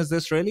concerning is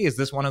this really? Is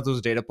this one of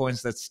those data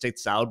points that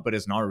sticks out but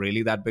is not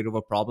really that big of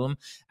a problem?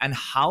 And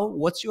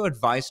what's your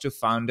advice to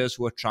founders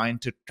who are trying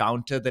to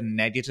counter the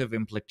negative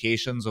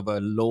implications of a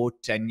low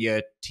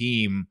tenure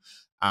team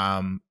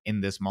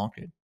in this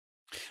market?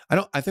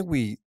 I think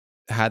we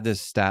had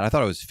this stat. I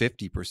thought it was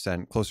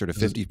 50%, closer to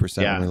 50%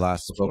 when we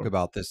last spoke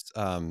about this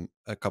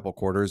a couple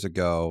quarters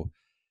ago.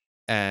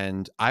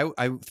 And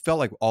I felt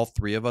like all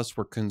three of us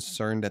were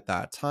concerned at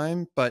that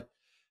time, but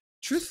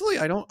truthfully,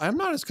 I'm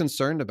not as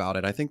concerned about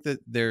it. I think that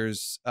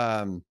there's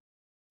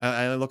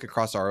I look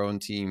across our own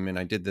team, and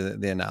I did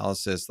the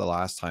analysis the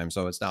last time,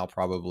 so it's now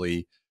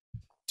probably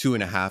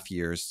 2.5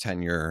 years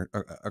tenure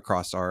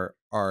across our.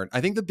 I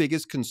think the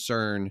biggest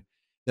concern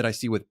that I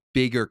see with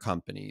bigger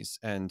companies,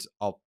 and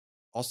I'll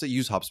say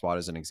use HubSpot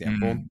as an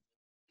example,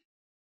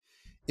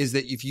 is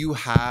that if you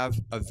have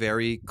a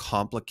very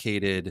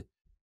complicated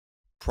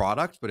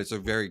product, but it's a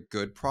very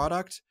good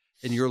product,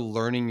 and you're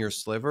learning your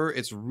sliver,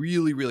 it's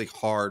really, really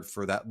hard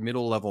for that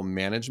middle level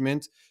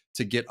management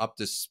to get up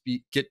to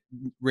speed,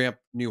 ramp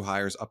new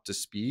hires up to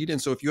speed.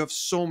 And so if you have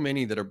so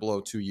many that are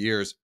below 2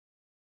 years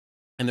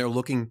and they're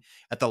looking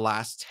at the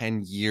last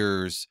 10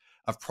 years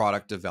of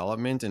product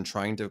development and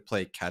trying to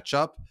play catch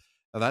up,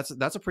 that's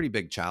a pretty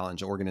big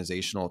challenge,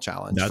 organizational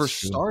challenge. That's for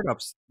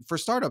true.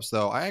 startups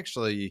though, I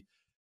actually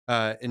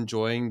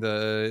enjoying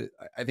I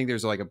think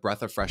there's like a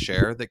breath of fresh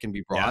air that can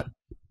be brought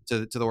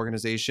to the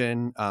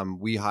organization.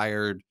 We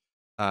hired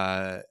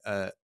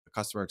a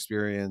customer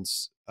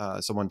experience,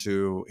 someone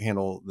to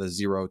handle the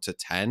 0 to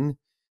 10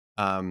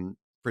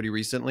 pretty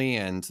recently,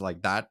 and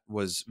like that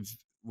was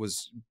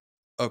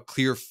a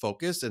clear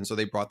focus, and so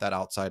they brought that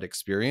outside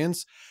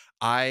experience.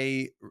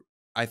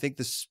 I think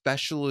the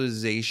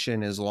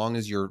specialization, as long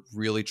as you're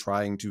really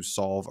trying to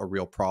solve a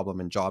real problem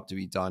and job to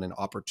be done and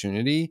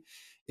opportunity,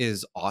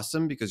 is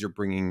awesome because you're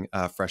bringing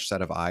a fresh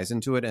set of eyes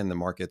into it, and the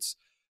market's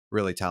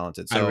really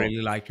talented. So I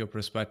really like your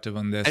perspective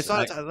on this. it's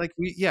not like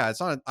it's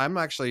not. I'm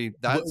actually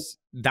that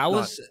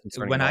was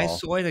when I all.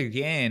 saw it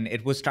again,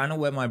 it was kind of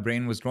where my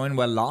brain was going.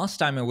 Well, last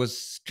time it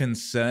was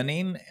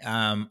concerning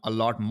a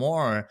lot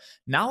more.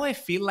 Now I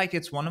feel like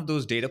it's one of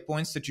those data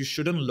points that you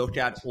shouldn't look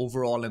at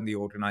overall in the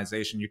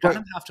organization. You kind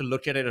of have to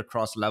look at it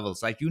across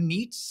levels. Like you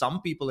need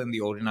some people in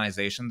the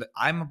organization that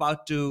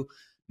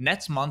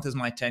next month is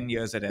my 10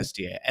 years at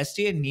STA.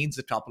 STA needs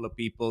a couple of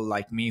people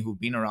like me who've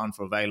been around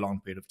for a very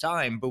long period of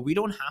time, but we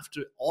don't have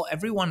to,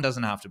 everyone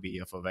doesn't have to be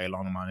here for a very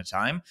long amount of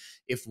time.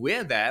 If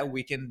we're there,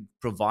 we can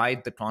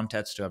provide the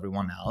context to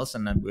everyone else.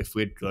 And then if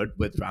we're good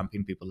with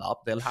ramping people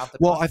up, they'll have the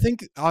context. I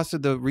think also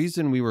the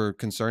reason we were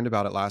concerned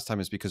about it last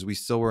time is because we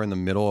still were in the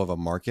middle of a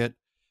market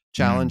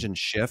challenge and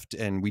shift,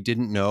 and we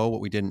didn't know what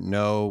we didn't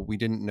know. We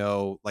didn't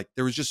know, like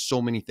there was just so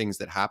many things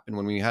that happened.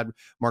 When we had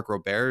Mark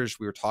Roberge,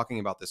 we were talking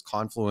about this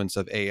confluence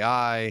of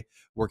AI,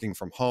 working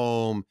from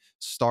home,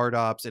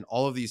 startups, and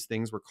all of these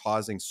things were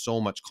causing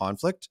so much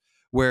conflict,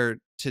 where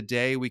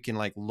today we can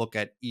like look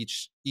at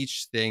each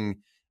thing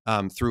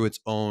through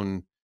its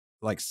own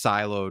like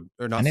siloed,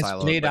 or not siloed, and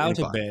it's played out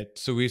a unified. bit.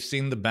 So we've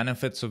seen the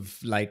benefits of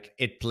like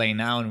it playing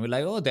out, and we're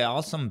like, oh, there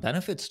are some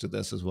benefits to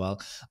this as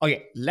well.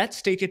 Okay,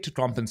 let's take it to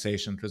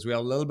compensation because we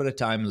have a little bit of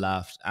time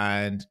left,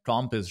 and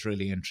comp is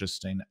really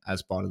interesting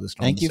as part of this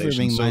conversation. Thank you for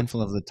being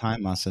mindful of the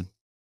time, Asad.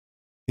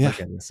 Yeah.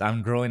 Look at this.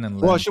 I'm growing and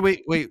learning. Well, should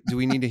we wait? Do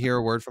we need to hear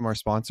a word from our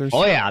sponsors?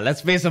 Oh yeah,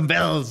 let's pay some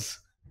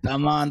bills.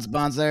 Come on,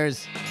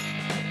 sponsors.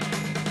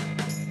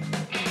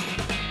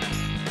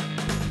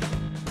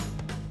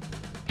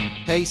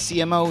 Hey,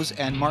 CMOs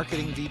and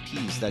marketing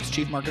VPs, that's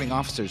Chief Marketing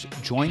Officers,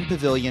 join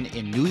Pavilion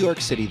in New York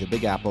City, the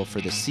Big Apple,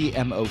 for the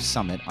CMO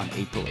Summit on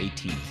April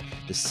 18th.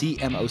 The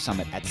CMO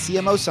Summit. At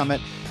CMO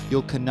Summit,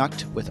 you'll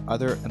connect with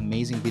other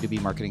amazing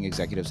B2B marketing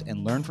executives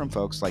and learn from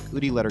folks like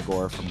Udi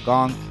Ledergor from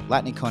Gong,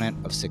 Latny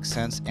Conant of Sixth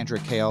Sense,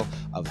 Andrea Kale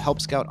of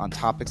Help Scout on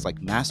topics like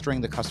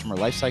mastering the customer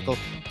lifecycle,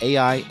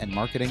 AI and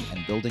marketing,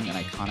 and building an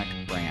iconic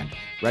brand.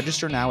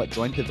 Register now at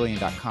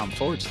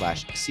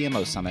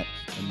joinpavilion.com/CMO Summit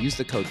and use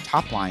the code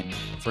Topline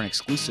for an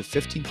exclusive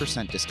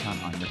 15%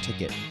 discount on your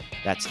ticket.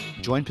 That's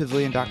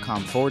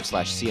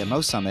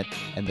joinpavilion.com/CMO Summit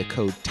and the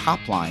code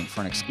Topline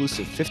for an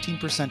exclusive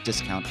 15%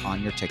 discount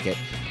on your ticket.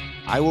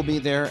 I will be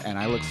there, and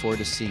I look forward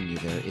to seeing you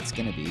there. It's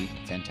going to be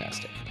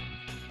fantastic.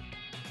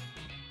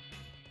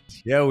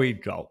 Here we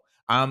go.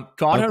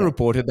 Carta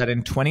reported that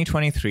in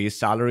 2023,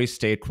 salaries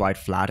stayed quite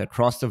flat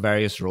across the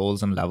various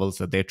roles and levels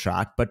that they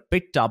tracked, but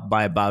picked up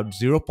by about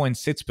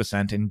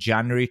 0.6% in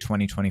January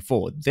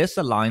 2024. This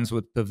aligns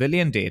with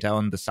Pavilion data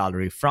on the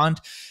salary front.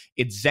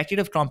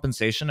 Executive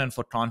compensation, and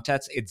for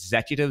context,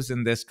 executives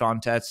in this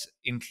context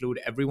include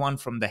everyone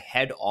from the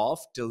head off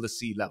till the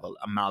C-level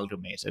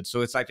amalgamated. So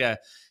it's a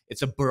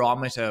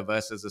barometer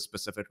versus a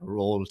specific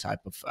role type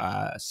of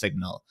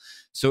signal.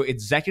 So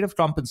executive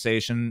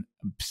compensation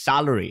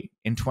salary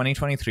in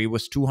 2023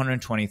 was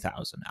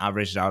 $220,000,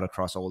 averaged out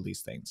across all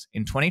these things.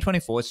 In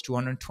 2024, it's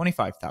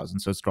 $225,000,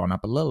 so it's gone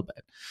up a little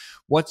bit.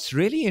 What's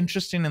really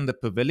interesting in the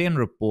Pavilion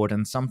report,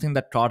 and something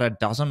that Carta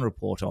doesn't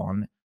report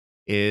on,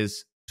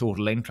 is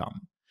total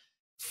income.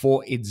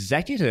 For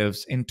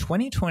executives in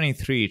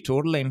 2023,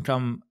 total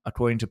income,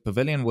 according to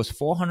Pavilion, was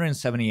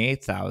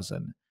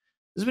 $478,000.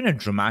 There's been a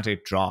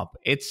dramatic drop.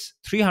 It's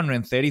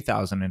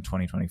 $330,000 in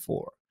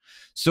 2024.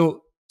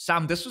 So,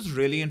 Sam, this was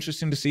really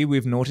interesting to see.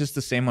 We've noticed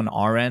the same on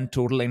our end,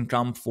 total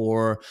income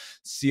for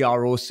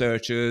CRO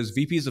searches,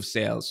 VPs of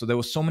sales. So there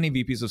were so many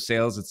VPs of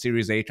sales at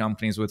Series A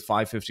companies with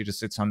 550 to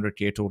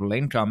 600K total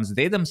incomes.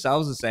 They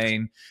themselves are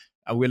saying,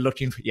 we're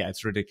looking for,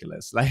 it's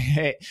ridiculous. Like,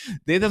 hey,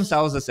 they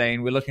themselves are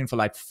saying we're looking for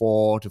like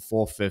 4 to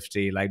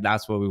 450. Like,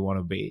 that's where we want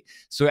to be.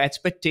 So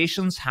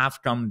expectations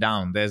have come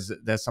down. There's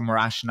some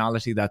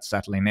rationality that's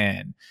settling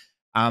in.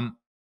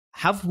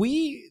 Have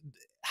we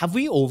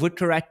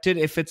overcorrected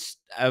if it's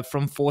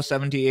from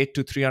 478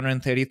 to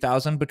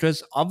 330,000?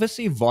 Because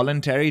obviously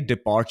voluntary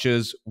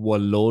departures were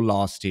low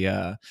last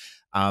year.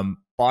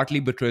 Partly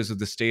because of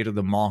the state of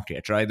the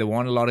market, right? There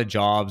weren't a lot of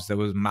jobs. There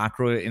was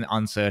macro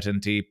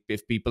uncertainty.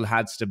 If people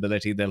had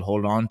stability, they'll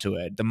hold on to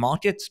it. The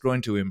market's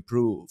going to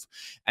improve.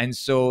 And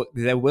so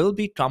there will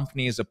be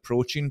companies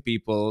approaching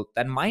people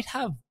that might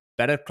have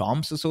better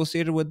comps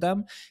associated with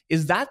them.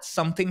 Is that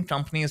something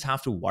companies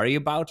have to worry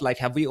about? Like,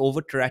 have we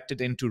overcorrected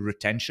into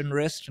retention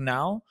risk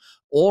now?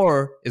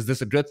 Or is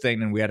this a good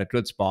thing and we had a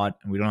good spot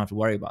and we don't have to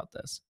worry about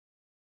this?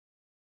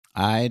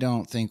 I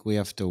don't think we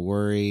have to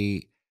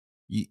worry.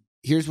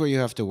 Here's where you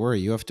have to worry.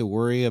 You have to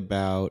worry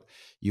about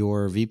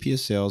your VP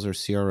of sales or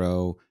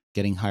CRO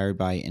getting hired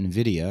by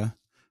NVIDIA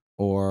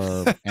or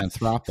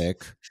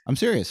Anthropic. I'm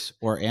serious.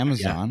 Or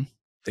Amazon,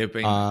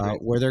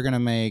 where they're going to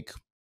make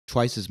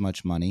twice as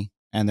much money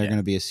and they're going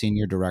to be a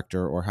senior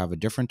director or have a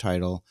different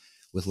title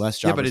with less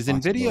job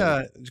responsibility.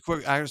 Is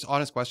NVIDIA,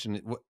 honest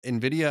question,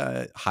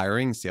 NVIDIA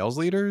hiring sales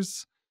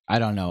leaders? I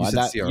don't know.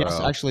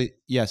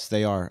 Yes,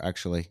 they are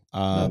actually.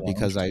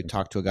 Because I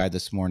talked to a guy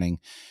this morning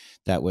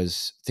that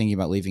was thinking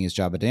about leaving his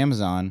job at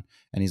Amazon.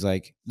 And he's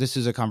like, this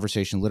is a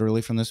conversation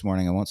literally from this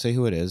morning. I won't say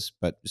who it is,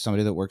 but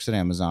somebody that works at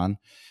Amazon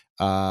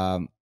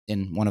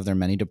in one of their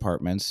many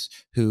departments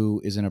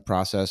who is in a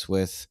process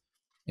with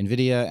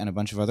NVIDIA and a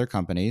bunch of other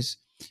companies.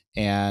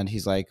 And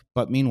he's like,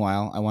 but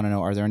meanwhile, I want to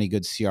know, are there any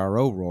good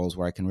CRO roles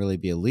where I can really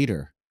be a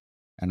leader?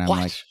 And I'm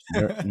like,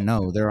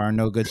 no, there are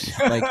no good,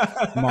 like,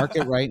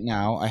 market right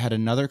now. I had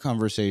another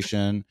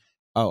conversation.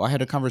 I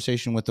had a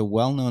conversation with a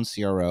well-known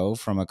CRO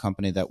from a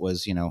company that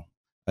was,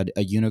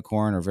 a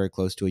unicorn or very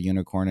close to a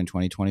unicorn in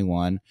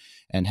 2021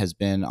 and has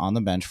been on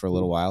the bench for a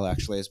little while,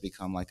 actually has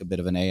become like a bit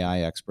of an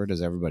AI expert,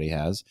 as everybody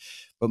has.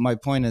 But my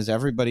point is,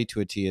 everybody to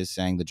a T is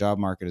saying the job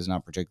market is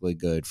not particularly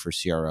good for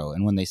CRO.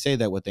 And when they say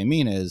that, what they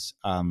mean is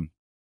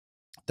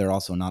they're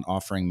also not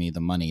offering me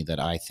the money that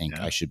I think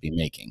I should be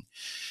making.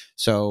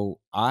 So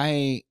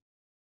I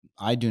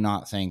do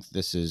not think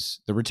this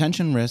is the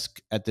retention risk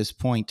at this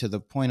point, to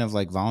the point of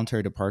like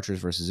voluntary departures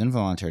versus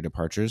involuntary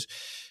departures.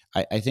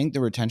 I think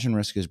the retention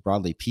risk is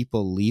broadly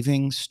people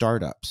leaving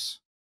startups,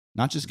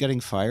 not just getting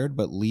fired,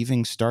 but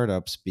leaving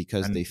startups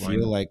because they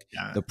feel like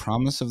the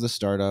promise of the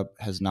startup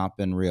has not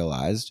been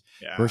realized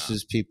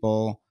versus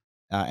people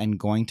and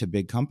going to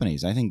big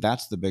companies. I think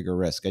that's the bigger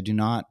risk.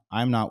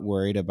 I'm not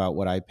worried about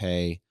what I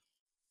pay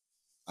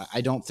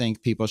I don't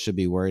think people should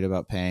be worried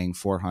about paying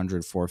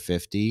 400,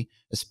 450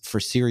 for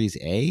Series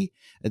A.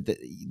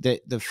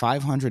 The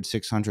 500,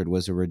 600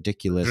 was a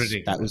ridiculous.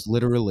 That was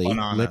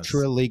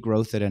literally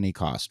growth at any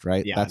cost,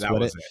 right? Yeah, that's that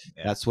what was it.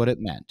 Yeah. That's what it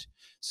meant.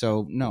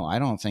 So no, I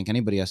don't think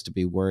anybody has to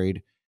be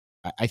worried.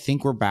 I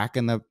think we're back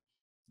in the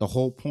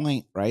whole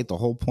point, right? The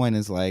whole point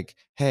is like,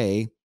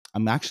 hey,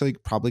 I'm actually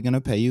probably going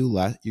to pay you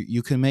less.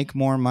 You can make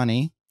more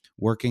money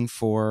working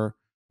for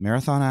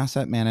Marathon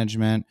Asset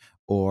Management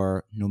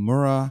or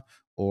Nomura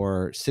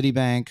or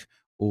Citibank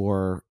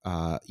or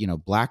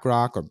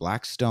BlackRock or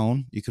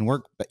Blackstone. You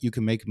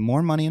can make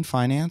more money in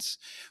finance,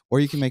 or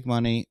you can make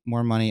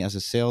more money as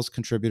a sales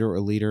contributor or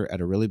leader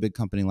at a really big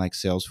company like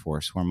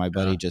Salesforce, where my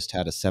buddy just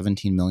had a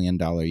 $17 million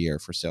year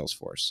for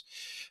Salesforce.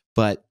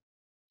 But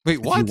wait,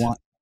 what?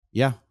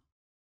 Yeah.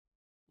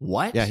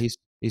 What? Yeah,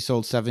 he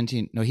sold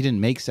 17. No, he didn't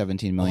make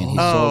 17 million. He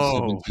Oh.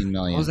 sold 17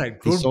 million. I was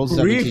like, he sold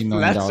 $17 million.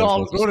 Let's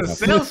all go to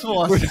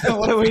Salesforce.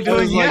 What are we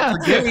doing here?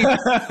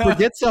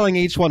 Forget selling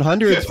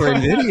H100s for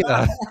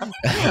NVIDIA.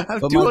 I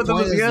have 2 of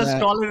those years,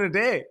 call it a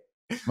day.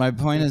 My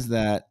point is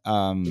that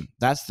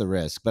that's the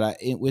risk. But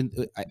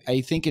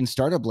I think in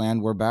startup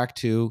land, we're back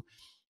to,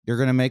 you're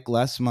going to make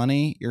less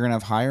money. You're going to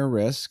have higher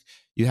risk.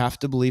 You have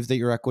to believe that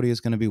your equity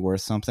is going to be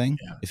worth something.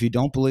 Yeah. If you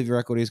don't believe your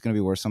equity is going to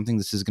be worth something,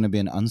 this is going to be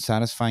an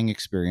unsatisfying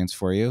experience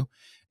for you.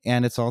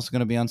 And it's also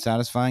going to be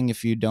unsatisfying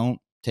if you don't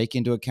take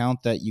into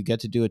account that you get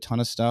to do a ton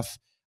of stuff.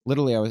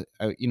 Literally,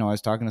 I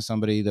was talking to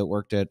somebody that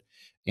worked at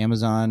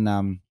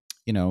Amazon,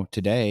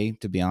 today,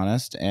 to be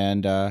honest,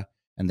 and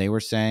they were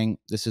saying,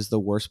 this is the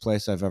worst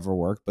place I've ever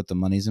worked, but the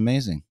money's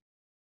amazing.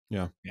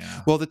 Yeah.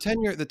 Well, the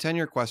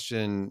tenure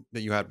question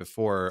that you had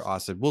before,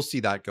 Asad, we'll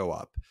see that go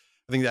up.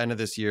 I think the end of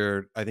this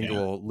year, I think it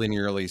will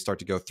linearly start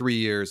to go 3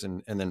 years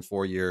and then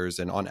 4 years.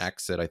 And on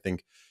exit, I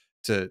think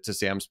to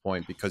Sam's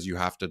point, because you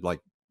have to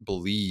like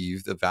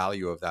believe the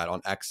value of that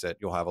on exit,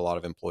 you'll have a lot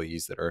of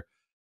employees that are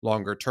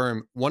longer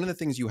term. One of the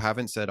things you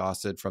haven't said,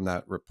 Asad, from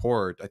that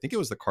report, I think it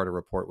was the Carta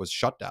report, was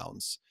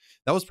shutdowns.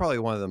 That was probably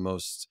one of the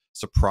most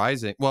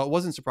surprising. Well, it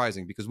wasn't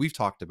surprising because we've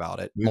talked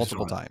about it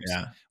multiple times.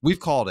 Yeah. We've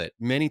called it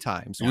many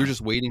times. Yeah. We were just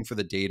waiting for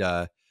the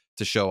data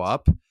to show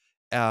up.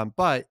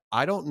 But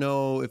I don't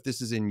know if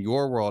this is in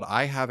your world.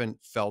 I haven't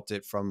felt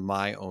it from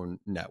my own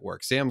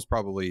network. Sam,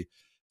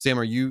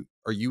 are you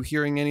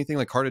hearing anything?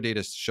 Like Carta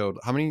data showed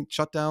how many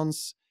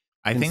shutdowns?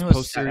 I think it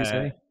was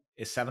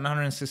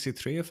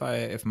 763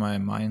 if my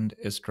mind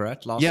is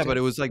correct. Last year. But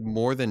it was like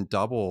more than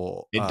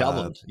double. It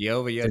doubled year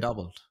over year.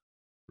 Doubled.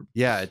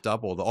 Yeah, it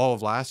doubled all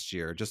of last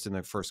year, just in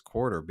the first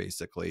quarter,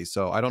 basically.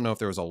 So I don't know if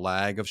there was a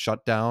lag of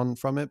shutdown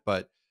from it,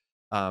 but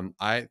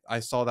I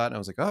saw that and I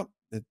was like, oh.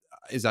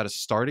 Is that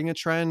starting a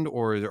trend,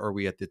 or are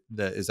we at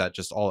is that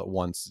just all at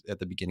once at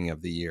the beginning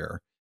of the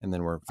year and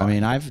then we're fine? I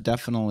mean, I've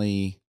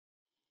definitely,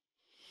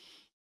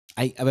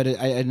 but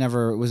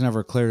it was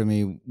never clear to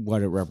me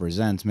what it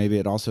represents. Maybe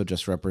it also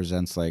just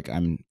represents like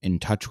I'm in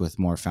touch with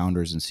more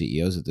founders and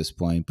CEOs at this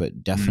point,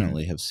 but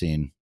definitely have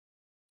seen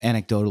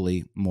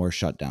anecdotally more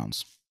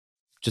shutdowns.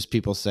 Just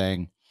people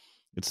saying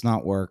it's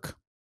not work.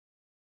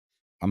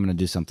 I'm going to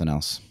do something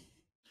else.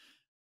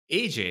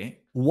 AJ,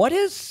 what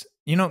is,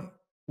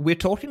 we're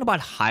talking about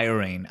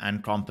hiring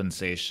and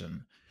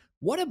compensation.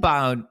 What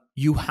about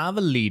you have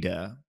a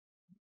leader,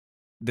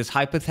 this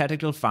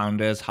hypothetical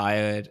founder has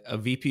hired a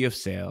VP of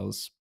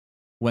sales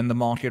when the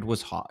market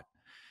was hot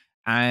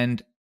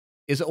and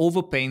is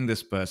overpaying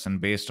this person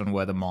based on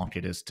where the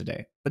market is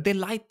today, but they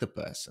like the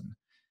person.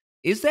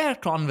 Is there a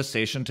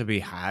conversation to be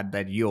had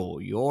that,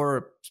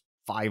 you're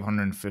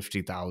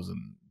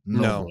 550,000?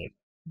 No,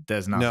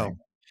 there's nothing. No.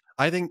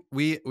 I think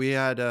we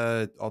had,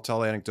 I'll tell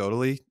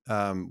anecdotally,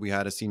 we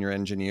had a senior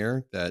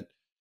engineer that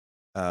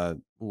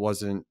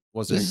wasn't.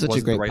 This is such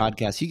a great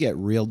podcast. You get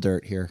real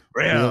dirt here.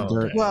 Real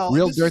dirt. Well,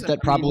 real dirt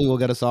that probably will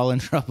get us all in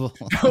trouble.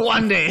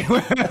 One day.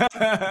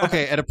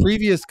 Okay, at a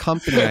previous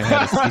company, I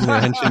had a senior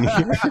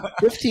engineer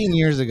 15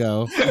 years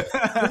ago.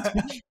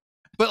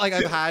 But like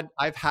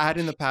I've had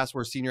in the past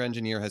where senior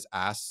engineer has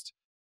asked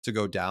to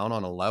go down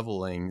on a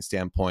leveling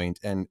standpoint,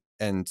 and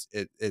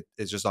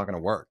it's just not going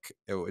to work.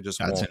 It just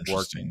won't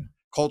work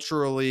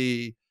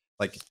culturally.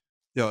 Like,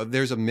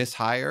 there's a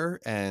mishire,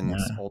 and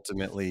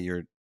ultimately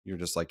you're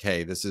just like,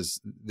 hey, this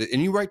is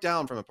and you write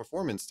down from a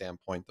performance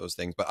standpoint those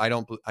things. But I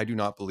do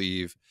not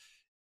believe,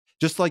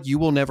 just like you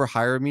will never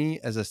hire me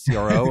as a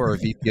CRO or a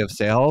VP of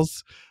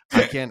sales.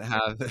 I can't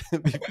have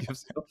VP of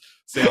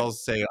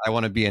sales say I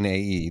want to be an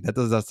AE.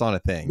 That's not a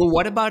thing. But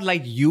what about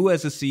like you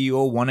as a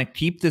CEO want to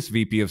keep this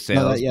VP of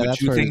sales? No, but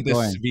you think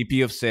this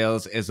VP of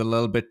sales is a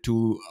little bit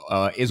too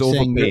is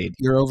overpaid?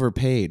 You're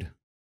overpaid.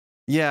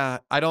 Yeah,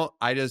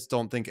 I just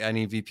don't think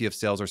any VP of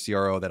sales or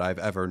CRO that I've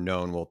ever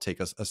known will take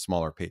a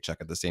smaller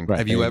paycheck at the same time. Right,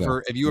 have you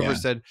ever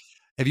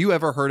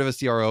heard of a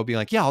CRO being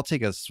like, yeah, I'll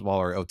take a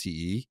smaller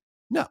OTE?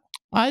 No.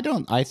 I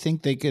don't. I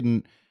think they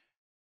can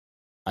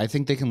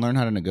learn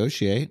how to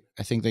negotiate.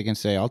 I think they can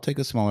say, I'll take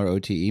a smaller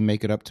OTE,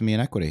 make it up to me in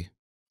equity.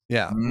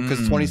 Yeah, because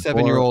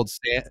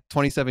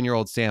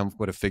 27-year-old Sam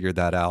would have figured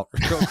that out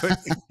real quick.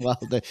 Well,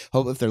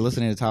 hope if they're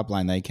listening to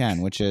Topline, they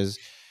can, which is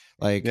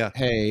Like,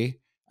 hey,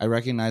 I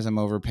recognize I'm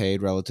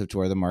overpaid relative to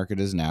where the market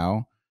is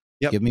now.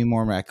 Yep. Give me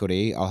more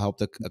equity. I'll help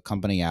the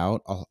company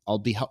out. I'll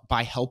be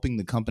by helping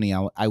the company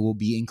out, I will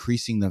be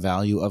increasing the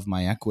value of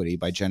my equity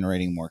by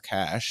generating more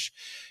cash.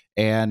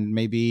 And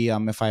maybe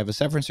if I have a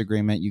severance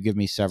agreement, you give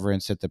me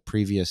severance at the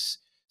previous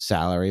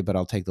salary, but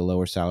I'll take the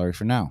lower salary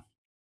for now.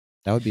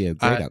 That would be a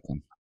great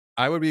outcome.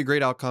 I would be a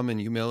great outcome, and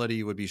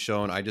humility would be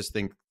shown. I just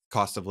think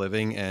cost of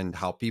living and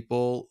how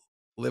people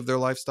live their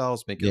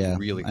lifestyles make it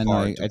really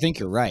hard. I think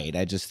you're right.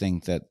 I just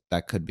think that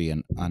could be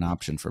an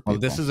option for people. Well,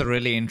 this is a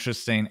really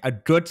interesting, a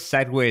good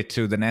segue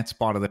to the next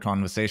part of the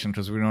conversation,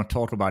 because we're going to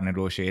talk about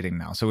negotiating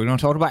now. So we're going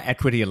to talk about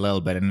equity a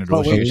little bit in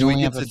negotiation. We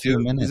only have a few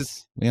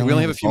minutes. We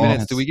only have a few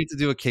minutes. Do we get to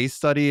do a case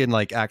study and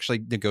like actually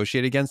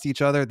negotiate against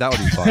each other? That would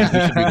be fun. We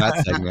should do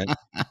that segment.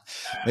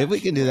 Maybe we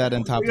can do that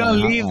in Topline. We're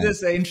going to leave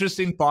this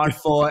interesting part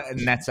for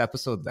next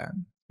episode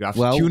then. You have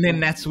to tune in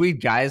next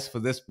week, guys, for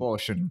this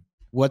portion.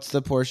 What's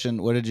the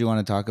portion? What did you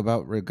want to talk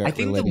about? I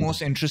think the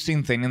most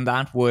interesting thing in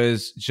that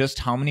was just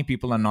how many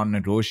people are not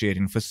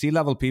negotiating. For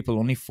C-level people,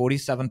 only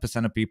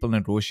 47% of people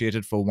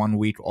negotiated for 1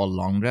 week or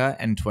longer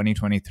in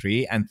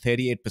 2023 and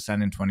 38%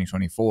 in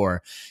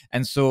 2024.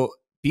 And so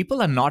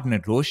people are not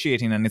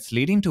negotiating, and it's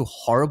leading to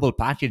horrible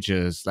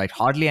packages. Like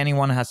hardly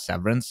anyone has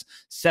severance.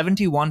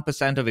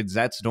 71% of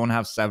execs don't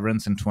have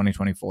severance in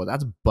 2024.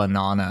 That's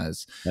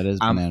bananas. That is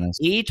bananas.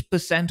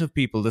 8% of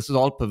people, this is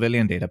all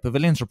Pavilion data.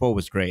 Pavilion's report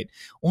was great.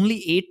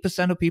 Only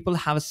 8% of people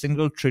have a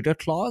single trigger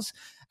clause.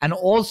 And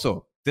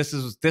also,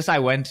 this I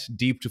went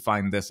deep to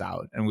find this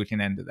out, and we can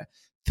end it there.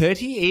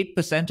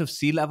 38% of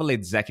C-level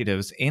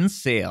executives in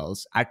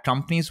sales at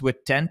companies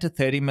with 10 to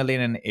 30 million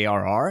in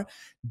ARR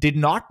did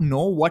not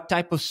know what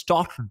type of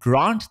stock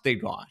grant they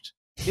got.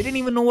 They didn't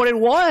even know what it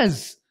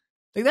was.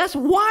 Like, that's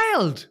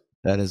wild.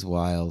 That is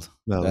wild.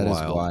 That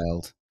is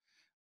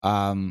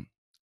wild.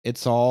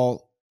 It's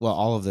all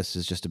of this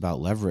is just about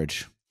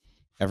leverage.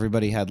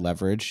 Everybody had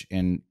leverage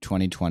in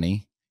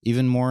 2020,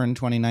 even more in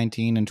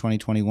 2019 and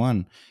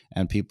 2021,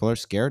 and people are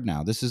scared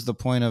now. This is the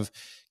point of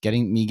I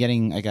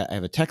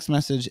have a text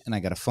message and I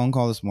got a phone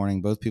call this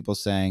morning, both people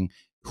saying,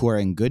 who are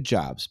in good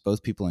jobs,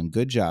 both people in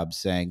good jobs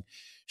saying,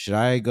 should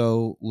I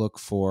go look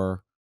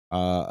for,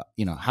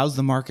 how's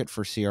the market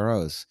for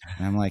CROs?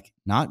 And I'm like,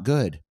 not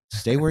good.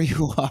 Stay where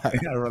you are.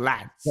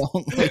 Relax.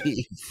 Don't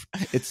leave.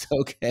 It's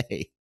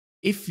okay.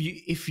 If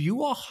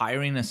you are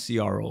hiring a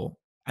CRO,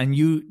 and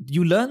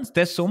you learn,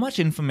 there's so much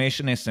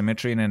information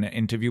asymmetry in an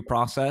interview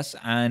process.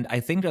 And I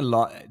think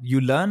you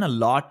learn a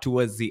lot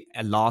towards the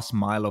last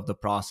mile of the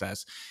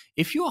process.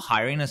 If you're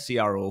hiring a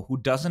CRO who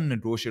doesn't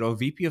negotiate, or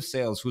VP of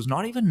sales who's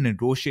not even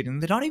negotiating,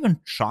 they're not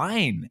even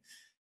trying,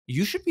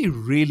 you should be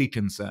really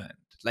concerned.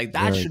 Like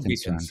that should be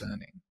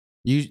concerning.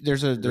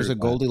 There's a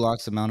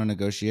Goldilocks amount of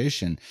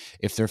negotiation.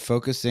 If they're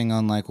focusing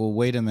on like, well,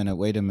 wait a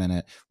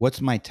minute, what's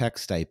my tech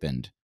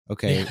stipend?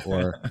 Okay.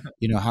 Or,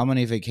 how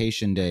many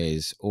vacation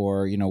days,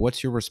 or,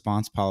 what's your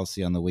response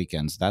policy on the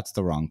weekends? That's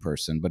the wrong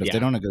person. But if they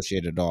don't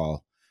negotiate at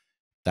all,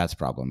 that's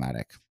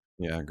problematic.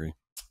 Yeah, I agree.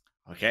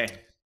 Okay.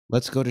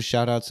 Let's go to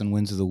shout outs and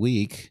wins of the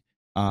week.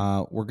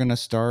 We're going to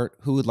start.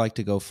 Who would like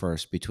to go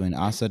first between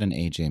Asad and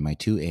AJ, my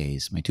two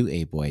A's, my two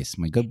A boys,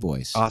 my good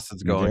boys?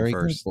 Asad's going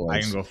first.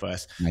 I can go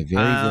first. My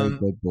very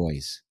good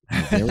boys.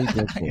 Very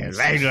good boys.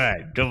 Very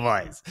good. Good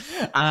boys.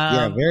 You're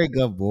a very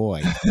good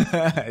boy.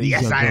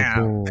 Yes, I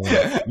am.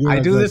 I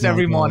do this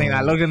every morning.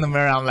 I look in the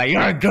mirror. I'm like,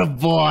 you're a good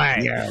boy.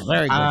 Yeah,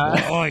 very good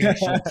boy. Oh, you're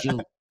so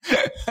cute.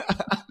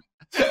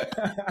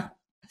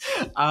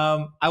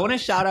 I want to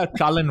shout out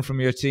Cullen from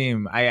your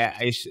team.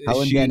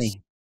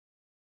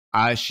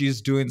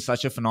 She's doing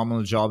such a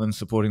phenomenal job in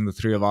supporting the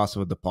three of us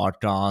with the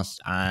podcast,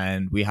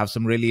 and we have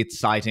some really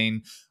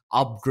exciting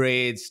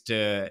upgrades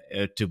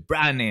to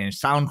branding,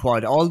 sound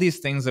quality, all these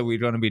things that we're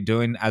going to be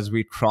doing as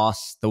we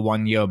cross the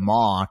 1 year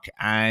mark.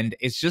 And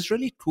it's just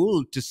really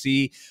cool to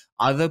see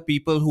other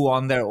people who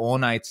on their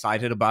own are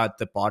excited about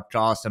the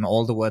podcast and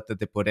all the work that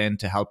they put in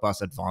to help us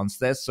advance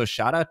this. So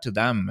shout out to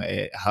them,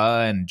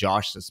 her and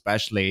Josh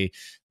especially.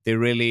 They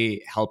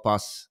really help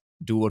us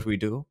do what we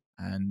do,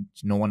 and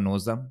no one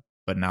knows them,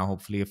 but now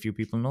hopefully a few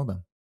people know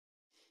them.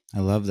 I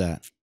love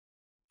that.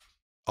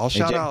 I'll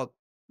shout out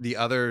the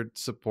other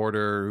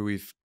supporter who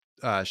we've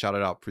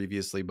shouted out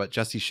previously, but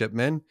Jesse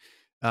Shipman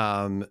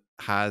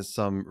has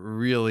some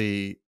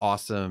really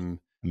awesome,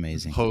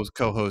 amazing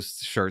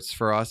co-host shirts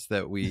for us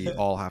that we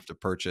all have to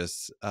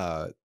purchase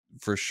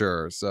for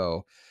sure.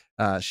 So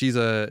she's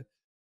a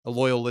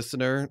loyal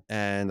listener,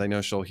 and I know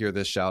she'll hear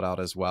this shout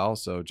out as well.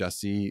 So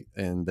Jesse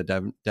in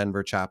the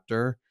Denver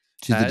chapter.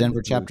 She's the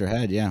Denver chapter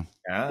head. Yeah.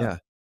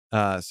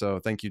 So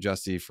thank you,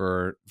 Jesse,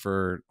 for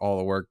all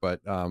the work. But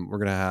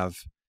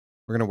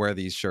we're gonna wear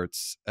these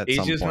shirts at some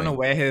point. He's just gonna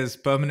wear his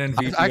permanent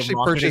VP actually of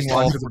marketing purchased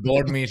all to the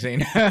board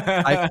meeting.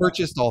 I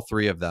purchased all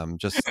three of them.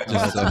 Just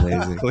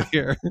amazing.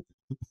 Clear.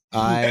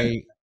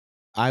 I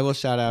will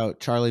shout out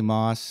Charlie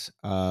Moss,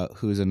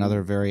 who's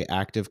another very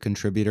active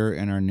contributor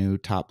in our new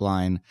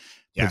Topline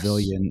Yes.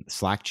 Pavilion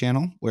Slack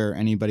channel where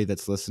anybody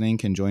that's listening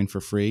can join for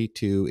free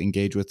to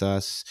engage with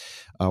us.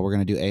 We're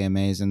going to do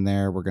AMAs in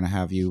there. We're going to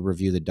have you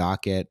review the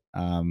docket.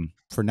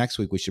 For next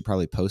week, we should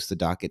probably post the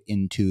docket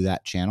into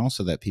that channel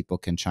so that people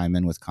can chime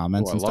in with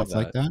comments and stuff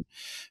like that.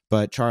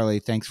 But Charlie,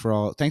 thanks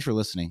for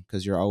listening,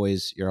 because you're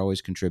always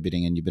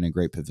contributing, and you've been a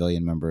great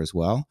Pavilion member as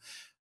well.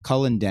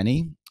 Cullen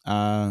Denny,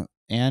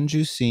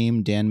 Andrew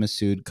Seam, Dan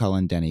Massoud,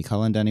 Cullen Denny.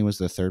 Cullen Denny was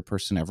the third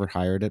person ever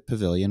hired at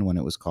Pavilion when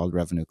it was called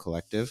Revenue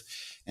Collective.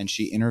 And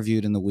she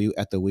interviewed at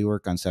the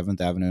WeWork on 7th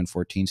Avenue and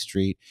 14th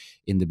Street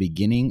in the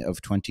beginning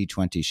of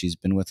 2020. She's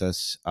been with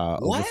us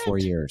over 4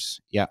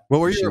 years. Yeah. What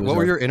were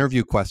your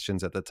interview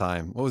questions at the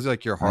time? What was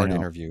like your hard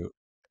interview?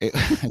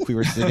 We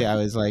were sitting, I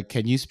was like,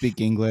 can you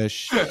speak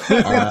English? Are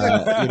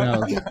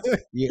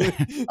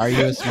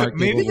you a smart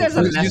Maybe there's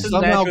a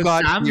lesson there.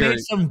 Sam here. made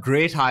some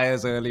great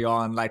hires early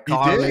on, like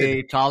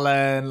Carly,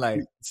 Cullen, like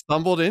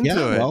stumbled into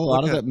it.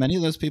 Well, many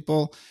of those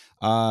people,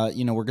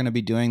 we're going to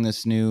be doing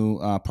this new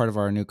part of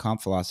our new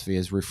comp philosophy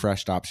is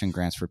refreshed option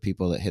grants for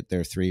people that hit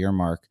their 3-year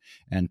mark.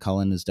 And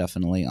Cullen is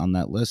definitely on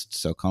that list.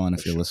 So Cullen,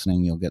 if you're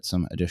listening, you'll get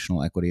some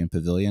additional equity in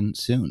Pavilion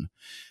soon.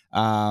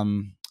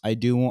 I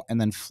do.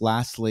 And then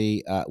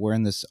lastly, we're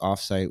in this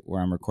offsite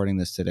where I'm recording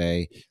this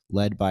today,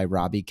 led by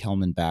Robbie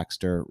Kelman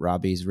Baxter.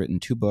 Robbie's written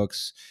 2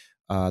 books,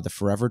 The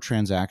Forever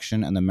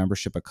Transaction and The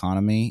Membership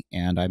Economy.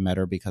 And I met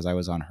her because I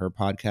was on her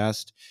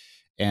podcast.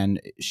 And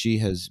she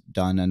has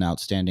done an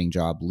outstanding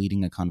job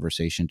leading a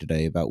conversation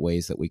today about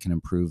ways that we can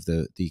improve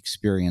the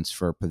experience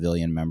for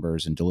Pavilion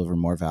members and deliver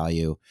more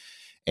value.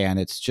 And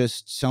it's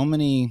just so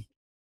many.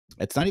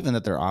 It's not even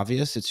that they're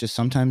obvious. It's just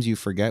sometimes you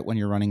forget when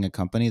you're running a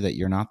company that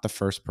you're not the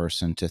first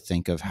person to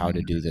think of how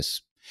to do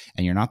this.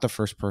 And you're not the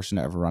first person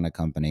to ever run a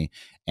company.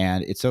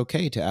 And it's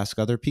okay to ask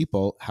other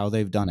people how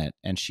they've done it.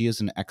 And she is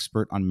an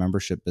expert on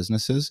membership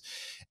businesses.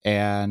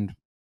 And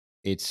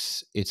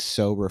it's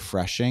so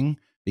refreshing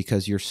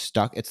because you're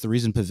stuck. It's the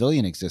reason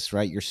Pavilion exists,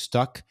 right? You're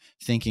stuck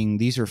thinking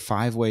these are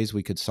 5 ways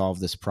we could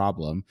solve this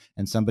problem.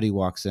 And somebody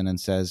walks in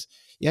and says,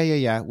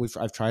 yeah.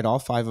 I've tried all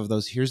 5 of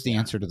those. Here's the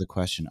answer to the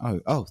question.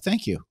 Oh,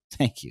 thank you.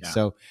 Yeah.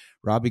 So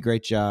Robbie,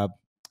 great job.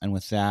 And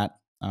with that,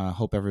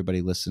 hope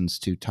everybody listens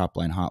to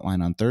Topline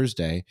Hotline on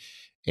Thursday.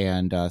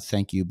 And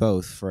thank you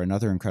both for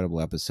another incredible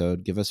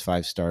episode. Give us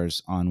 5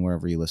 stars on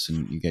wherever you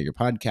get your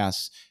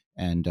podcasts,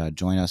 and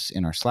join us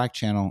in our Slack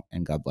channel,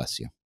 and God bless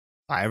you.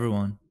 Bye,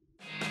 everyone.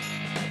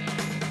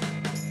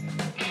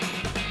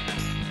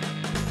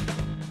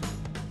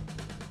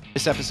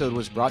 This episode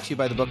was brought to you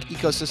by the book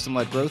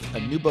Ecosystem-Led Growth, a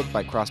new book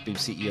by Crossbeam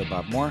CEO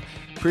Bob Moore.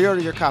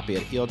 Pre-order your copy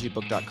at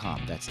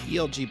elgbook.com. That's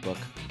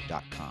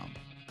elgbook.com.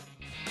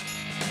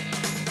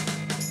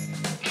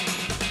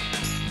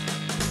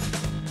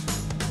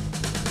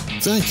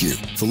 Thank you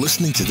for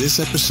listening to this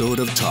episode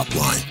of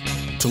Topline.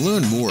 To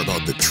learn more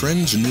about the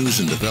trends, news,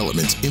 and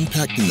developments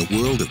impacting the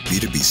world of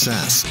B2B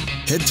SaaS,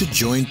 head to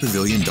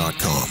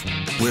joinpavilion.com,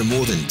 where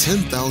more than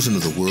 10,000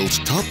 of the world's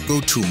top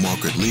go-to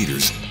market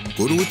leaders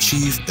go to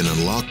achieve and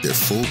unlock their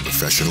full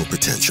professional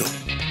potential.